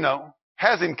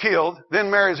 has him killed,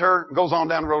 then marries her, and goes on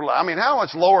down the road. I mean, how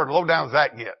much low down does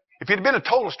that get? If he'd been a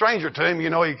total stranger to him,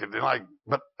 he could be like,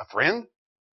 but a friend?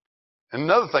 And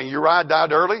another thing, Uriah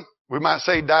died early. We might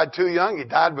say he died too young. He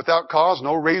died without cause,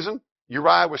 no reason.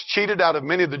 Uriah was cheated out of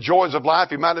many of the joys of life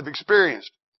he might have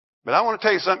experienced. But I want to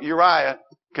tell you something Uriah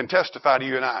can testify to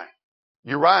you and I.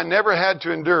 Uriah never had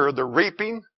to endure the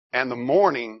reaping and the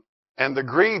mourning and the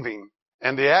grieving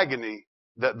and the agony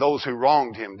that those who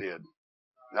wronged him did.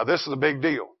 Now, this is a big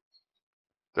deal.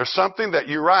 There's something that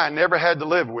Uriah never had to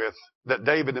live with that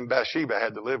David and Bathsheba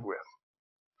had to live with.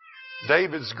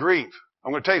 David's grief.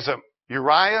 I'm going to tell you something.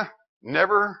 Uriah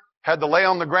never had to lay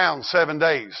on the ground 7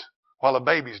 days while a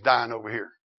baby's dying over here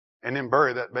and then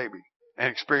bury that baby and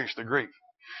experience the grief.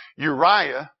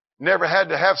 Uriah never had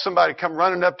to have somebody come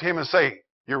running up to him and say,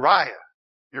 Uriah,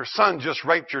 your son just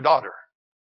raped your daughter.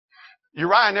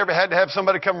 Uriah never had to have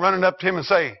somebody come running up to him and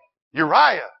say,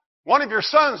 Uriah, one of your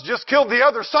sons just killed the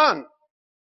other son.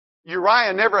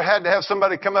 Uriah never had to have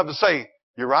somebody come up and say,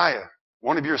 Uriah,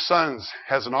 one of your sons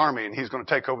has an army and he's going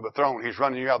to take over the throne. He's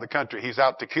running you out of the country. He's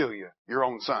out to kill you, your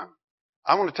own son.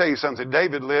 I want to tell you something.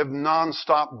 David lived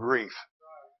nonstop grief.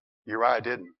 Uriah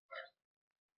didn't.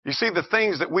 You see, the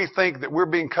things that we think that we're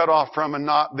being cut off from and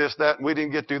not this, that, and we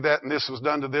didn't get to that, and this was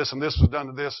done to this, and this was done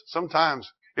to this. Sometimes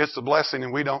it's a blessing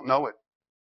and we don't know it.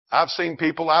 I've seen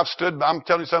people, I'm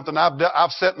telling you something,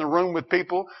 I've sat in the room with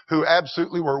people who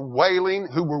absolutely were wailing,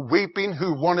 who were weeping,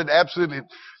 who wanted to absolutely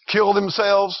kill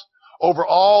themselves over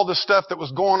all the stuff that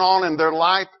was going on in their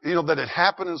life, that had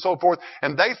happened and so forth.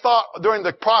 And they thought during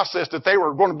the process that they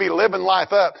were going to be living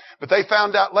life up, but they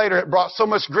found out later it brought so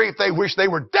much grief they wished they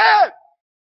were dead.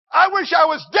 I wish I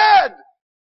was dead.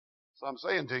 So I'm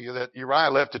saying to you that Uriah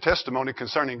left a testimony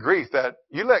concerning grief that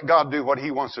you let God do what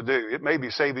he wants to do. It may be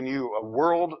saving you a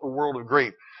world of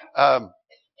grief.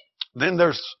 Then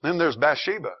there's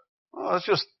Bathsheba. Well,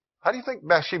 how do you think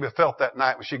Bathsheba felt that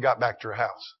night when she got back to her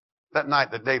house? That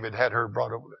night that David had her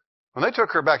brought over there. When they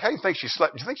took her back, how do you think she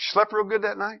slept? Do you think she slept real good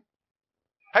that night?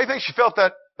 How do you think she felt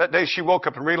that day she woke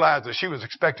up and realized that she was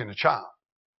expecting a child?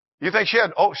 You think she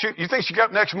got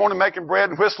up next morning making bread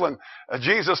and whistling,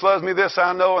 Jesus loves me, this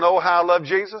I know, and oh, how I love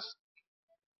Jesus?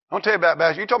 I want to tell you about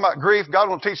Bathsheba. You talking about grief? God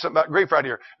will teach something about grief right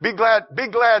here. Be glad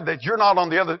that you're not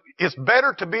on the other. It's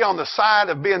better to be on the side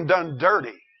of being done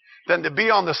dirty than to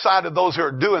be on the side of those who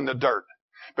are doing the dirt.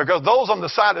 Because those on the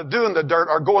side of doing the dirt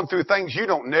are going through things you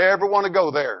don't never want to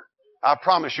go there. I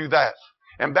promise you that.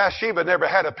 And Bathsheba never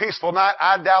had a peaceful night.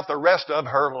 I doubt the rest of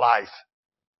her life.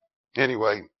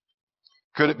 Anyway,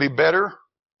 could it be better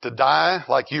to die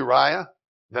like Uriah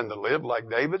than to live like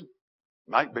David?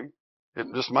 Might be. It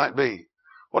just might be.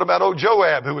 What about old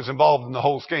Joab, who was involved in the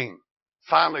whole scheme?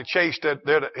 Finally chased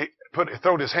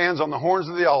threw his hands on the horns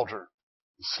of the altar.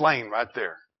 Slain right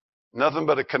there. Nothing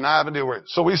but a conniving deal with it.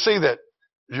 So we see that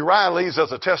Uriah leaves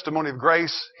us a testimony of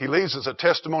grace. He leaves us a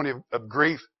testimony of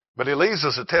grief. But he leaves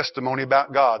us a testimony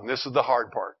about God. And this is the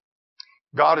hard part.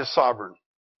 God is sovereign.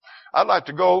 I'd like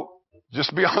to go, just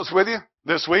to be honest with you,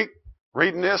 this week,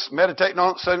 reading this, meditating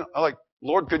on it, saying,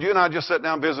 Lord, could you and I just sit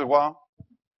down and visit a while?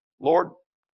 Lord,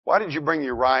 why did you bring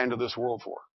Uriah into this world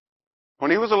for?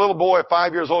 When he was a little boy,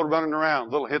 5 years old, running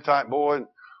around, little Hittite boy, and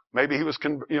maybe he was,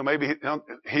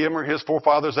 him or his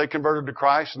forefathers, they converted to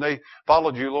Christ and they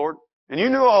followed you, Lord. And you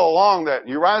knew all along that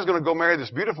Uriah's going to go marry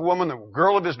this beautiful woman, the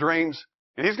girl of his dreams,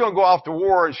 and he's going to go off to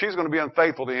war and she's going to be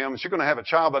unfaithful to him and she's going to have a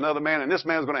child by another man and this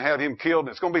man's going to have him killed and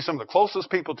it's going to be some of the closest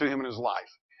people to him in his life.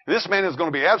 And this man is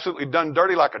going to be absolutely done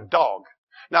dirty like a dog.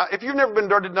 Now, if you've never been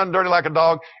done dirty like a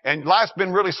dog and life's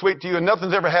been really sweet to you and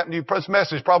nothing's ever happened to you, this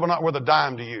message is probably not worth a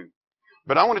dime to you.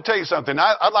 But I want to tell you something.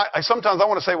 Sometimes I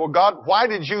want to say, well, God, why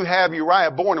did you have Uriah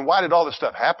born and why did all this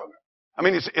stuff happen? I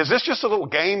mean, is this just a little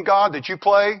game, God, that you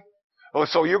play? Oh,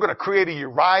 so you're going to create a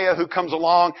Uriah who comes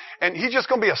along and he's just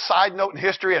going to be a side note in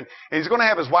history and he's going to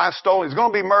have his wife stolen. He's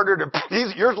going to be murdered. And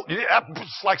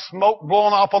it's like smoke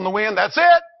blowing off on the wind. That's it.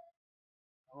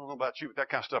 I don't know about you, but that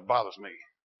kind of stuff bothers me.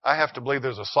 I have to believe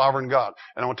there's a sovereign God.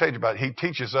 And I want to tell you about it. He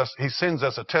teaches us, He sends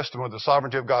us a testimony of the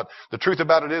sovereignty of God. The truth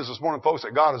about it is this morning, folks,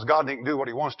 that God is God and He can do what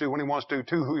He wants to, when He wants to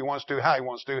who He wants to, how He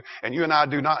wants to. And you and I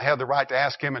do not have the right to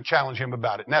ask Him and challenge Him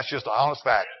about it. And that's just an honest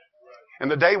fact. And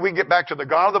the day we get back to the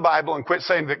God of the Bible and quit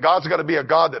saying that God's got to be a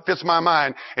God that fits my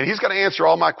mind, and He's got to answer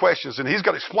all my questions, and He's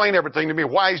got to explain everything to me,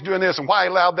 why He's doing this, and why He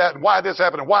allowed that, and why this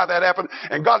happened, and why that happened.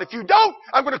 And God, if you don't,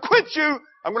 I'm going to quit you.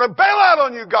 I'm going to bail out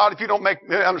on you, God, if you don't make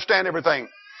me understand everything.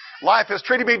 Life has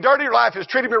treated me dirty. Life has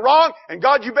treated me wrong. And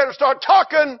God, you better start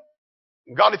talking.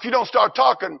 And God, if you don't start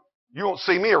talking, you won't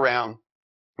see me around.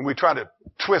 And we try to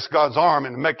twist God's arm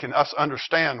and making us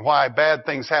understand why bad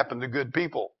things happen to good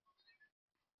people.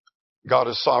 God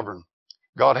is sovereign.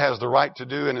 God has the right to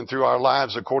do in and through our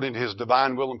lives according to His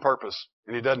divine will and purpose.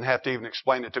 And He doesn't have to even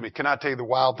explain it to me. Can I tell you the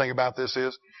wild thing about this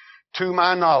is? To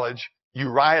my knowledge,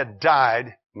 Uriah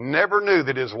died, never knew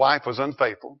that his wife was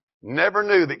unfaithful. Never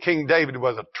knew that King David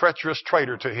was a treacherous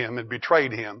traitor to him and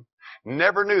betrayed him.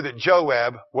 Never knew that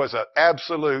Joab was an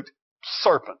absolute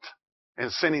serpent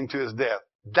and sent him to his death.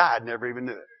 Died, never even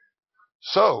knew it.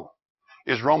 So,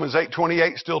 is Romans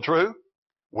 8:28 still true?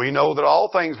 We know that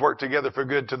all things work together for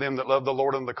good to them that love the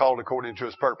Lord and are called according to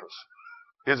His purpose.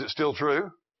 Is it still true?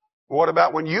 What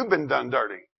about when you've been done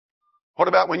dirty? What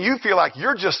about when you feel like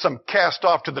you're just some cast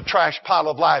off to the trash pile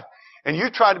of life? And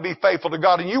you try to be faithful to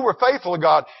God, and you were faithful to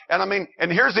God.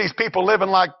 And here's these people living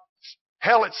like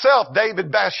hell itself,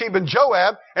 David, Bathsheba, and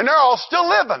Joab, and they're all still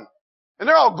living. And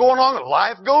they're all going on, and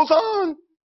life goes on.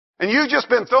 And you've just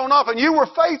been thrown off, and you were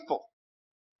faithful.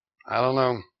 I don't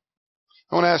know.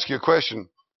 I want to ask you a question.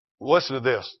 Listen to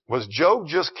this. Was Job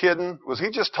just kidding? Was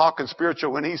he just talking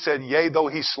spiritual when he said, yea, though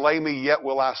he slay me, yet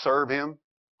will I serve him?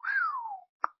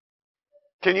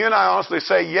 Can you and I honestly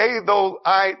say, yea, though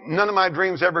none of my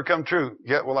dreams ever come true,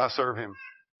 yet will I serve Him?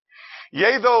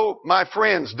 Yea, though my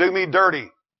friends do me dirty,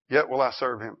 yet will I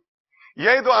serve Him?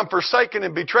 Yea, though I'm forsaken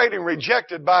and betrayed and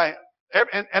rejected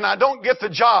and I don't get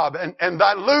the job, and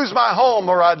I lose my home,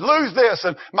 or I'd lose this,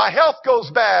 and my health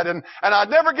goes bad, and I'd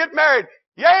never get married,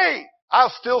 yea, I'll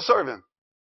still serve Him.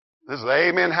 This is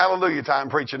amen, hallelujah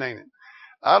time preaching, ain't it?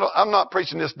 I'm not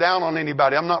preaching this down on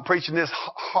anybody. I'm not preaching this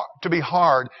to be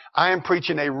hard. I am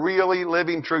preaching a really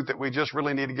living truth that we just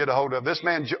really need to get a hold of. This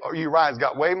man, Uriah's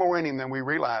got way more in him than we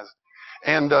realize.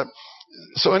 And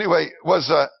so anyway, was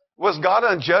God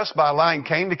unjust by allowing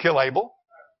Cain to kill Abel?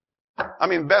 I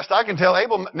mean, best I can tell,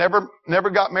 Abel never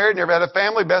got married, never had a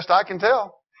family, best I can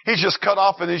tell. He's just cut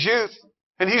off in his youth.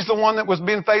 And he's the one that was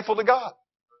being faithful to God.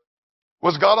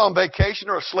 Was God on vacation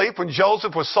or asleep when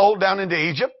Joseph was sold down into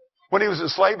Egypt? When he was in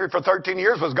slavery for 13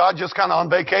 years, was God just kind of on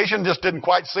vacation, just didn't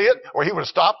quite see it, or He would have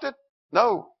stopped it?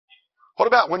 No. What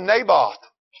about when Naboth,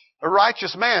 a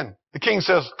righteous man, the king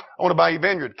says, I want to buy your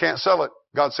vineyard, can't sell it.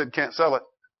 God said, can't sell it.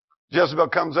 Jezebel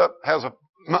comes up, has a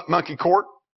monkey court,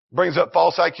 brings up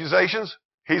false accusations.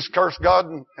 He's cursed God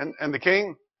and the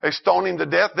king. They stone him to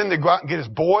death. Then they go out and get his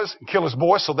boys and kill his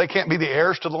boys so they can't be the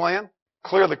heirs to the land.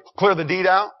 Clear the deed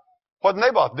out. What did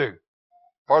Naboth do? As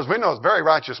far as we know, he's a very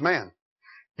righteous man.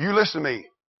 You listen to me.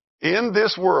 In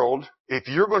this world, if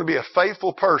you're going to be a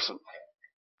faithful person,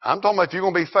 I'm talking about if you're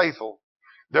going to be faithful,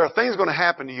 there are things going to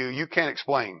happen to you you can't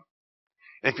explain.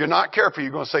 If you're not careful,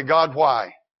 you're going to say, God,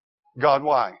 why? God,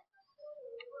 why?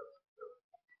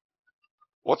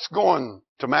 What's going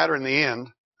to matter in the end,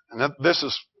 and this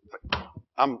is,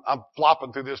 I'm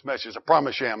flopping through this message. I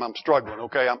promise you I'm struggling,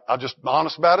 okay? I'm just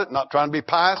honest about it, not trying to be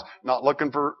pious, not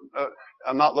looking for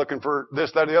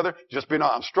this, that, or the other. Just being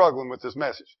honest. I'm struggling with this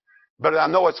message. But I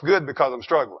know it's good because I'm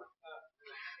struggling.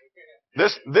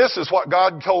 This is what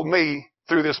God told me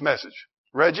through this message.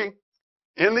 Reggie,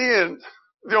 in the end,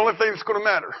 the only thing that's going to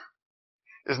matter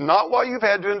is not what you've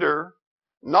had to endure,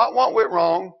 not what went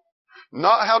wrong,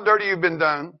 not how dirty you've been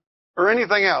done, or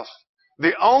anything else.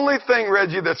 The only thing,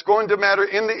 Reggie, that's going to matter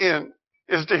in the end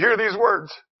is to hear these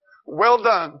words. Well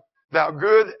done, thou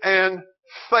good and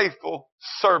faithful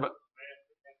servant.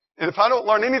 And if I don't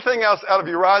learn anything else out of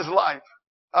Uriah's life,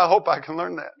 I hope I can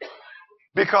learn that.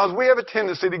 Because we have a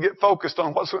tendency to get focused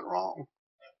on what's went wrong.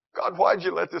 God, why'd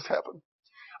you let this happen?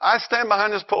 I stand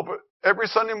behind this pulpit every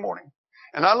Sunday morning,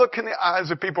 and I look in the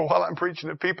eyes of people while I'm preaching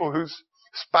to people whose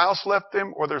spouse left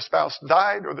them, or their spouse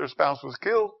died, or their spouse was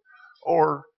killed,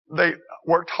 or they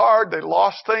worked hard, they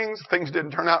lost things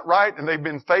didn't turn out right, and they've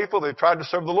been faithful, they tried to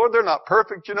serve the Lord. They're not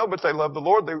perfect, but they love the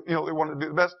Lord. They want to do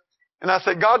the best. And I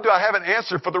say, God, do I have an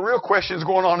answer for the real questions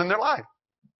going on in their life?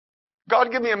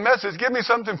 God, give me a message. Give me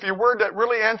something for your word that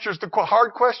really answers the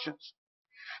hard questions.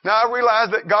 Now, I realize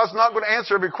that God's not going to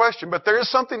answer every question, but there is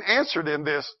something answered in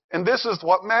this, and this is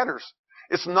what matters.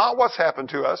 It's not what's happened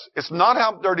to us. It's not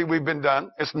how dirty we've been done.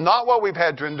 It's not what we've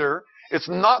had to endure. It's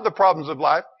not the problems of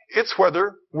life. It's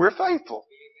whether we're faithful.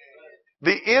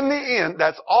 In the end,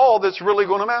 that's all that's really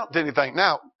going to amount to anything.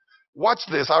 Now, watch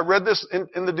this. I read this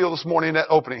in the deal this morning in that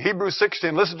opening. Hebrews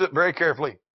 6:10. Listen to it very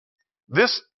carefully.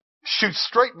 This shoots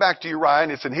straight back to Uriah,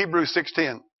 and it's in Hebrews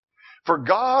 6:10. For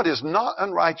God is not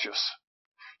unrighteous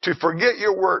to forget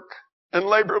your work and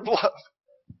labor of love.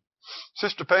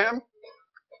 Sister Pam,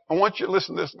 I want you to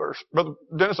listen to this verse. Brother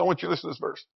Dennis, I want you to listen to this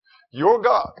verse. Your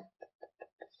God,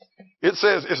 it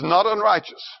says, is not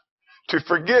unrighteous to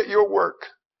forget your work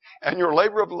and your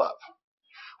labor of love,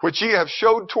 which ye have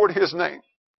showed toward his name,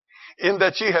 in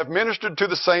that ye have ministered to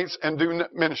the saints and do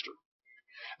minister.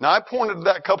 Now, I pointed to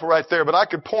that couple right there, but I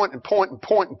could point and point and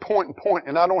point and point and point,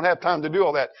 and I don't have time to do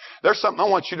all that. There's something I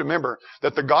want you to remember,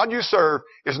 that the God you serve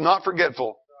is not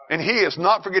forgetful, and he is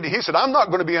not forgetting. He said, I'm not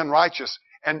going to be unrighteous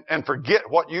and forget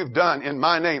what you've done in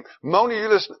my name. Moni, you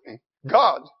listen to me.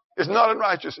 God is not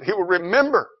unrighteous. He will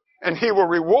remember, and he will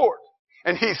reward.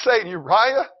 And he's saying,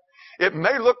 Uriah, it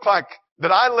may look like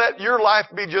that I let your life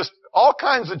be just all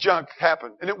kinds of junk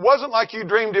happen, and it wasn't like you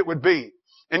dreamed it would be.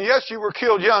 And yes, you were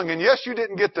killed young. And yes, you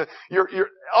didn't get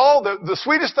all the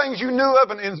sweetest things you knew of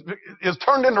and is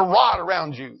turned into rot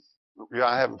around you.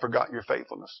 I haven't forgotten your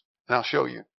faithfulness. And I'll show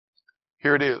you.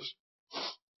 Here it is.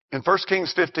 In 1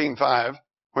 Kings 15:5,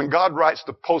 when God writes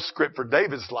the postscript for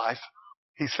David's life,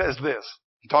 he says this.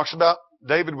 He talks about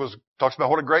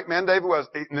what a great man David was.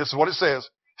 And this is what it says.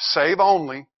 Save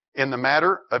only in the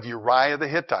matter of Uriah the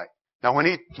Hittite. Now, when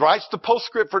he writes the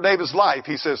postscript for David's life,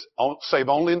 he says, save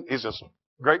only, he says,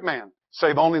 great man.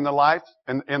 Save only in the life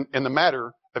and in the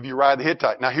matter of Uriah the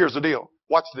Hittite. Now here's the deal.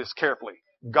 Watch this carefully.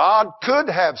 God could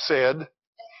have said,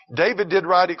 David did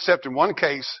right except in one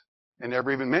case, and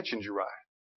never even mentioned Uriah.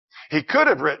 He could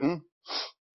have written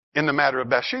in the matter of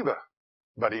Bathsheba,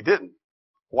 but he didn't.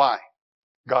 Why?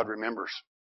 God remembers.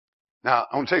 Now,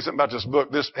 I want to tell you something about this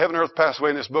book. This heaven and earth pass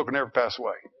away, and this book will never pass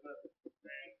away.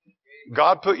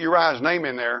 God put Uriah's name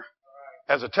in there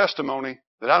as a testimony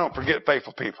that I don't forget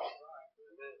faithful people.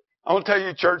 I want to tell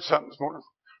you, church, something this morning.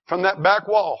 From that back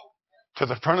wall to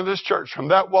the front of this church, from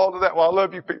that wall to that wall, I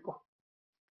love you people.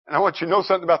 And I want you to know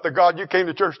something about the God you came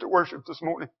to church to worship this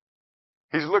morning.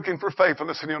 He's looking for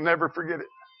faithfulness, and he'll never forget it.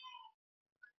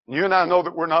 You and I know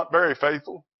that we're not very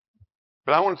faithful.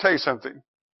 But I want to tell you something.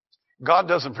 God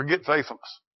doesn't forget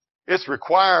faithfulness. It's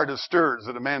required of stewards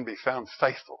that a man be found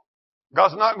faithful.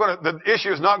 The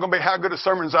issue is not going to be how good a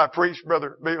sermons I preach,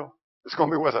 Brother Bill. It's going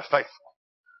to be was I faithful.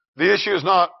 The issue is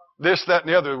not this, that,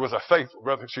 and the other. Was I faithful,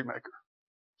 Brother Shoemaker?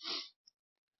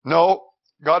 No,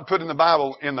 God put in the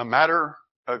Bible in the matter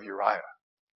of Uriah.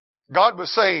 God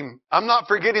was saying, I'm not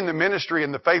forgetting the ministry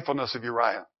and the faithfulness of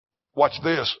Uriah. Watch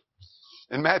this.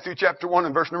 In Matthew chapter 1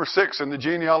 and verse number 6 in the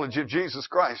genealogy of Jesus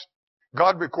Christ,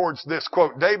 God records this,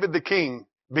 quote, David the king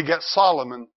begat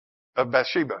Solomon of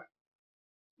Bathsheba.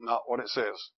 Not what it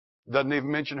says. Doesn't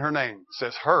even mention her name. It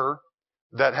says her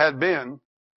that had been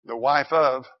the wife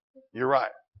of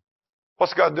Uriah.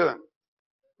 What's God doing?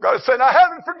 God is saying, I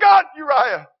haven't forgot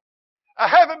Uriah. I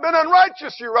haven't been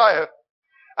unrighteous, Uriah.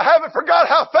 I haven't forgot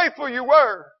how faithful you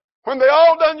were when they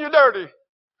all done you dirty.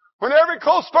 When every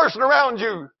close person around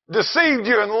you deceived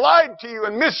you and lied to you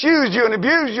and misused you and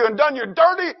abused you and done you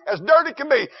dirty as dirty can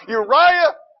be.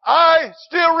 Uriah, I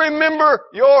still remember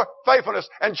your faithfulness.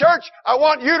 And church, I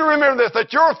want you to remember this,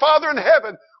 that your Father in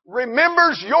heaven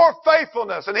remembers your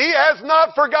faithfulness, and he has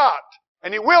not forgot,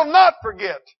 and he will not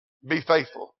forget. Be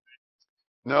faithful.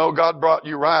 No, God brought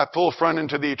Uriah full front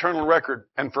into the eternal record,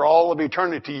 and for all of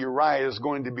eternity, Uriah is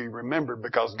going to be remembered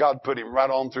because God put him right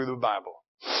on through the Bible.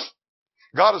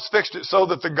 God has fixed it so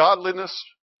that the godliness,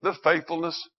 the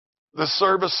faithfulness, the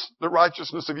service, the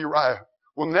righteousness of Uriah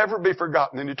will never be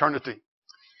forgotten in eternity.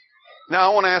 Now,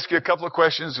 I want to ask you a couple of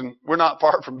questions, and we're not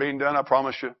far from being done, I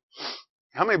promise you.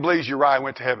 How many believes Uriah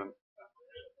went to heaven?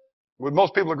 Would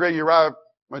most people agree Uriah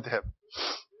went to heaven?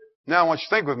 Now, I want you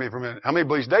to think with me for a minute. How many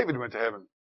believes David went to heaven?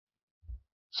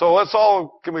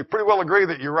 So can we pretty well agree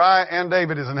that Uriah and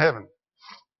David is in heaven?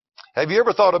 Have you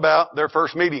ever thought about their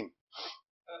first meeting?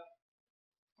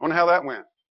 I wonder how that went.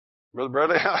 Brother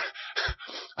Bradley,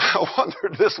 I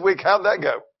wondered this week, how'd that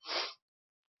go?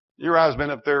 Uriah's been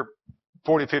up there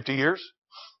 40, 50 years.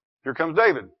 Here comes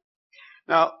David.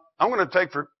 Now, I'm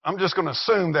just going to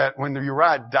assume that when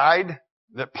Uriah died,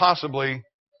 that possibly,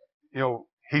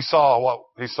 he saw what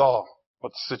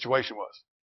the situation was.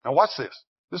 Now watch this.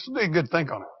 This would be a good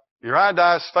think on it. Uriah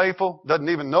dies faithful, doesn't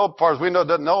even know, as far as we know,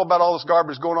 doesn't know about all this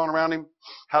garbage going on around him,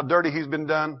 how dirty he's been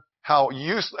done, how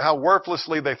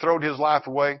worthlessly they throwed his life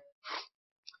away.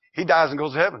 He dies and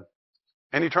goes to heaven.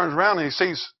 And he turns around and he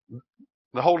sees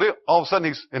the whole deal. All of a sudden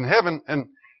he's in heaven. And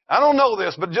I don't know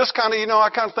this, but just kind of, I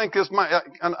kind of think this might,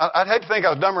 I'd hate to think I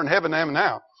was dumber in heaven than I am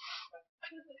now.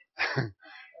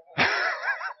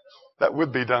 That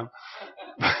would be dumb.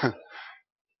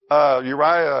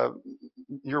 Uriah,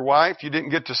 your wife, you didn't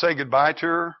get to say goodbye to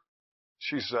her.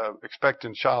 She's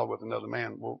expecting a child with another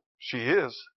man. Well, she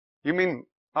is. You mean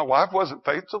my wife wasn't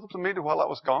faithful to me while I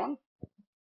was gone?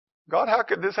 God, how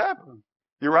could this happen?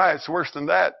 Uriah, it's worse than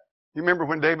that. You remember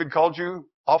when David called you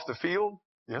off the field?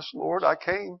 Yes, Lord, I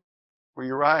came. Well,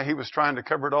 Uriah, he was trying to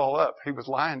cover it all up. He was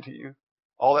lying to you.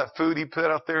 All that food he put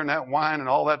out there and that wine and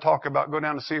all that talk about go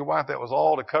down to see a wife, that was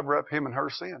all to cover up him and her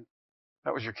sin.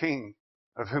 That was your king,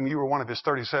 of whom you were one of his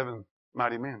 37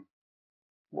 mighty men.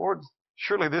 Lord,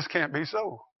 surely this can't be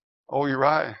so. Oh,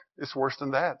 Uriah, it's worse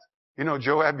than that.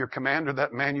 Joab, your commander,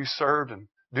 that man you served and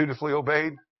dutifully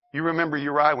obeyed. You remember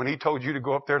Uriah when he told you to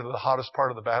go up there to the hottest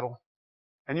part of the battle?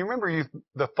 And you remember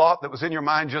the thought that was in your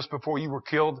mind just before you were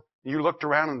killed? You looked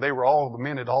around and the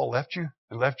men had all left you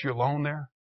and left you alone there?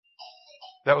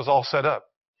 That was all set up.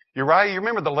 Uriah, you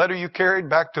remember the letter you carried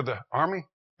back to the army?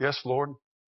 Yes, Lord.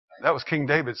 That was King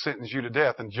David sentenced you to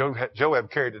death, and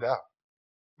Joab carried it out.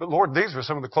 But Lord, these were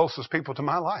some of the closest people to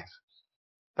my life.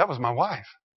 That was my wife,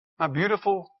 my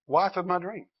beautiful wife of my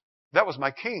dream. That was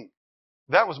my king.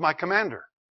 That was my commander.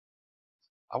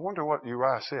 I wonder what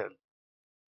Uriah said.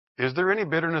 Is there any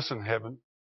bitterness in heaven?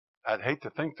 I'd hate to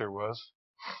think there was.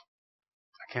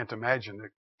 I can't imagine.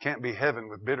 There can't be heaven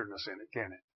with bitterness in it,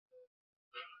 can it?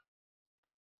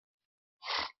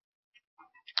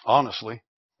 Honestly,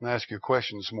 I'm going to ask you a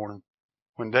question this morning.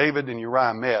 When David and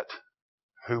Uriah met,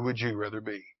 who would you rather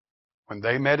be? When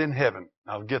they met in heaven,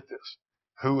 now get this,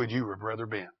 who would you have rather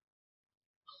been?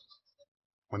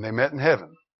 When they met in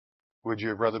heaven, would you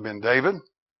have rather been David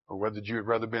or would you have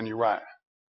rather been Uriah?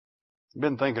 I've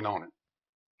been thinking on it.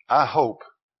 I hope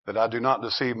that I do not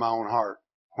deceive my own heart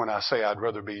when I say I'd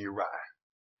rather be Uriah.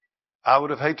 I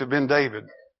would have hated to have been David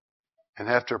and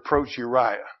have to approach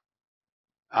Uriah.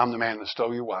 I'm the man that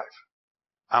stole your wife.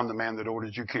 I'm the man that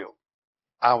ordered you killed.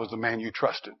 I was the man you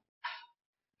trusted.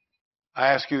 I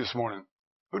ask you this morning,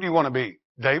 who do you want to be,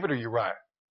 David or Uriah?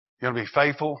 You want to be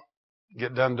faithful,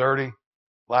 get done dirty,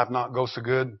 life not go so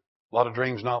good, a lot of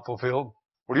dreams not fulfilled?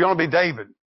 Or do you want to be David,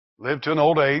 live to an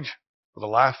old age with a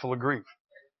life full of grief?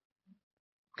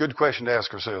 Good question to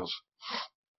ask ourselves.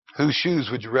 Whose shoes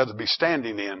would you rather be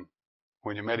standing in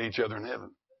when you met each other in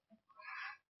heaven?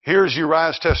 Here's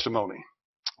Uriah's testimony.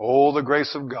 Oh, the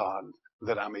grace of God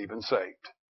that I'm even saved.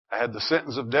 I had the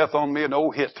sentence of death on me, an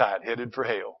old Hittite headed for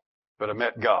hell, but I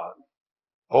met God.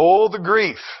 Oh, the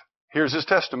grief. Here's his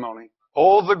testimony.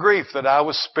 Oh, the grief that I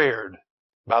was spared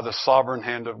by the sovereign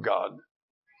hand of God.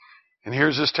 And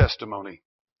here's his testimony.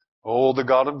 Oh, the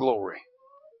God of glory,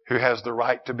 who has the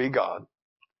right to be God,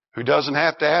 who doesn't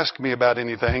have to ask me about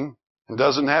anything and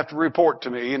doesn't have to report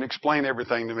to me and explain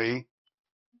everything to me.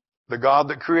 The God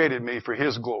that created me for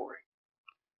his glory.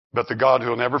 But the God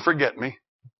who will never forget me,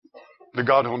 the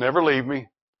God who will never leave me,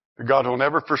 the God who will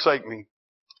never forsake me,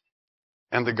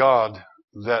 and the God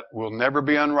that will never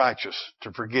be unrighteous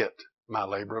to forget my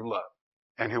labor of love,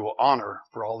 and who will honor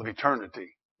for all of eternity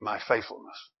my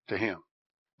faithfulness to him.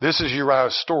 This is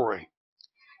Uriah's story.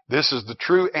 This is the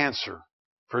true answer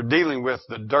for dealing with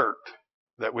the dirt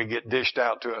that we get dished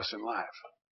out to us in life.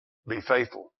 Be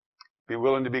faithful. Be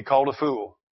willing to be called a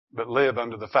fool, but live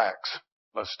under the facts.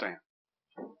 Let's stand.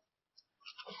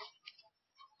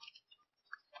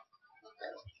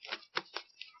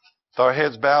 With our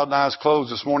heads bowed and eyes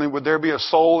closed this morning, would there be a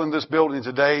soul in this building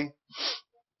today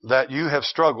that you have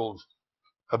struggled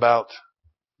about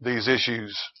these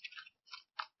issues?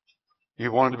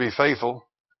 You wanted to be faithful,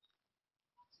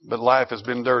 but life has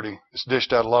been dirty. It's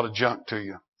dished out a lot of junk to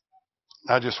you.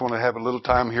 I just want to have a little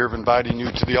time here of inviting you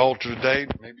to the altar today,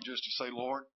 maybe just to say,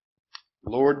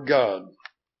 Lord God,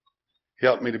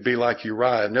 help me to be like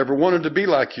Uriah. I've never wanted to be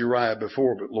like Uriah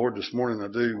before, but Lord, this morning I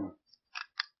do.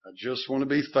 I just want to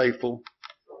be faithful,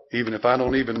 even if I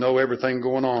don't even know everything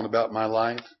going on about my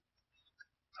life.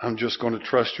 I'm just going to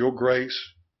trust your grace.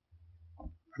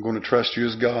 I'm going to trust you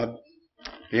as God.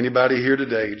 Anybody here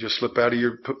today, just slip out of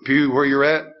your pew where you're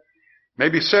at.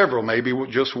 Maybe several, maybe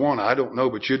just one. I don't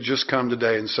know, but you'd just come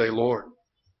today and say, Lord,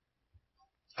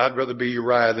 I'd rather be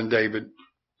Uriah than David.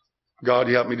 God,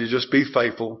 help me to just be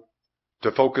faithful,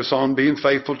 to focus on being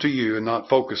faithful to you and not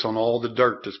focus on all the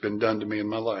dirt that's been done to me in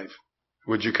my life.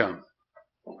 Would you come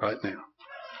right now?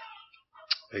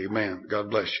 Amen. God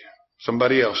bless you.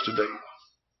 Somebody else today.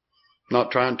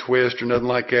 Not trying to twist or nothing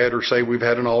like that or say we've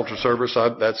had an altar service.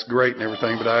 That's great and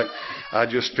everything, but I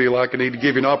just feel like I need to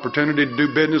give you an opportunity to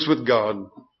do business with God.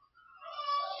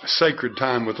 sacred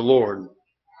time with the Lord.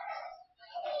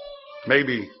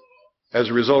 Maybe as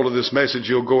a result of this message,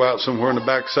 you'll go out somewhere in the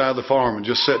backside of the farm and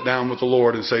just sit down with the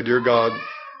Lord and say, Dear God,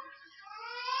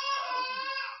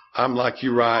 I'm like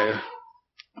Uriah.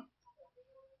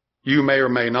 You may or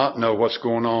may not know what's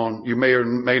going on. You may or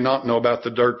may not know about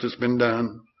the dirt that's been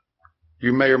done.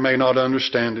 You may or may not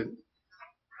understand it.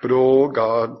 But oh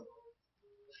God,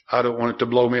 I don't want it to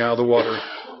blow me out of the water.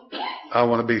 I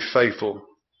want to be faithful.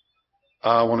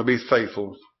 I want to be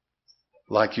faithful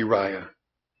like Uriah.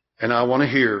 And I want to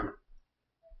hear,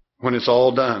 when it's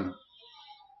all done,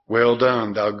 well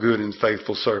done, thou good and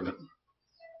faithful servant.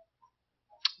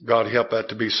 God, help that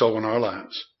to be so in our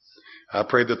lives. I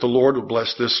pray that the Lord will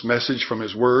bless this message from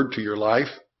His Word to your life.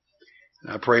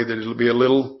 And I pray that it'll be a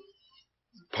little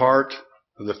part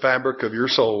of the fabric of your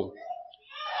soul,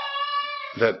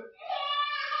 that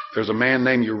there's a man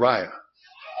named Uriah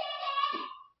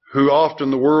who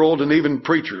often the world and even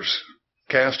preachers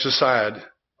cast aside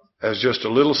as just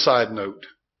a little side note.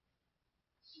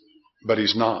 But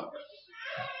he's not.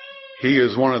 He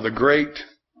is one of the great,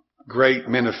 great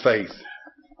men of faith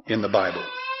in the Bible.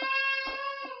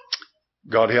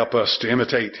 God, help us to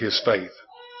imitate his faith.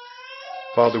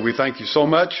 Father, we thank you so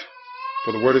much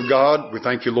for the Word of God. We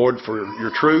thank you, Lord, for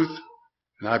your truth.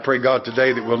 And I pray, God,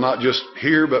 today that we'll not just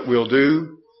hear, but we'll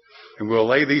do. And we'll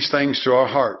lay these things to our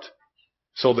heart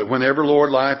so that whenever, Lord,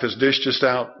 life has dished us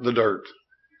out the dirt,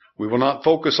 we will not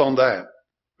focus on that,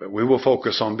 but we will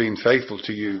focus on being faithful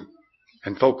to you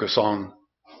and focus on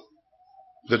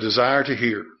the desire to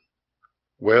hear,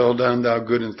 well done, thou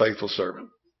good and faithful servant.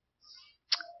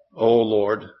 Oh,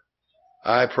 Lord,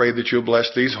 I pray that you'll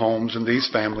bless these homes and these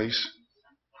families.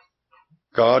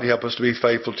 God, help us to be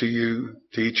faithful to you,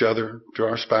 to each other, to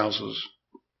our spouses,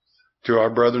 to our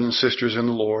brothers and sisters in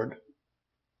the Lord.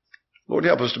 Lord,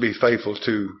 help us to be faithful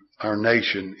to our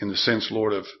nation in the sense,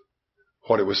 Lord, of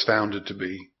what it was founded to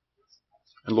be.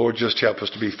 And Lord, just help us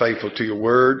to be faithful to your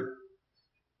word.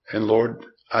 And Lord,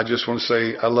 I just want to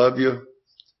say I love you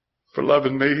for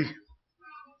loving me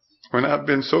when I've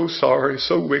been so sorry,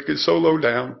 so wicked, so low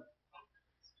down.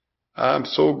 I'm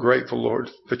so grateful, Lord,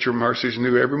 that your mercies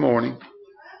new every morning.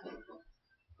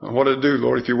 And what I'd do,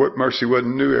 Lord, if your mercy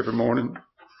wasn't new every morning.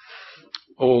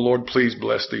 Oh, Lord, please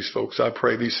bless these folks. I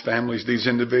pray these families, these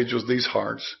individuals, these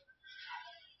hearts.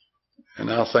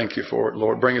 And I'll thank you for it,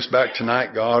 Lord. Bring us back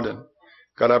tonight, God. And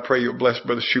God, I pray you'll bless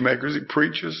Brother Shoemaker as he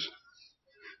preaches.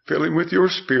 Fill him with your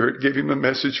Spirit. Give him the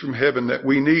message from heaven that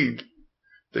we need,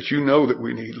 that you know that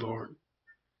we need, Lord.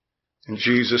 In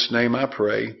Jesus' name I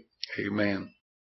pray. Amen.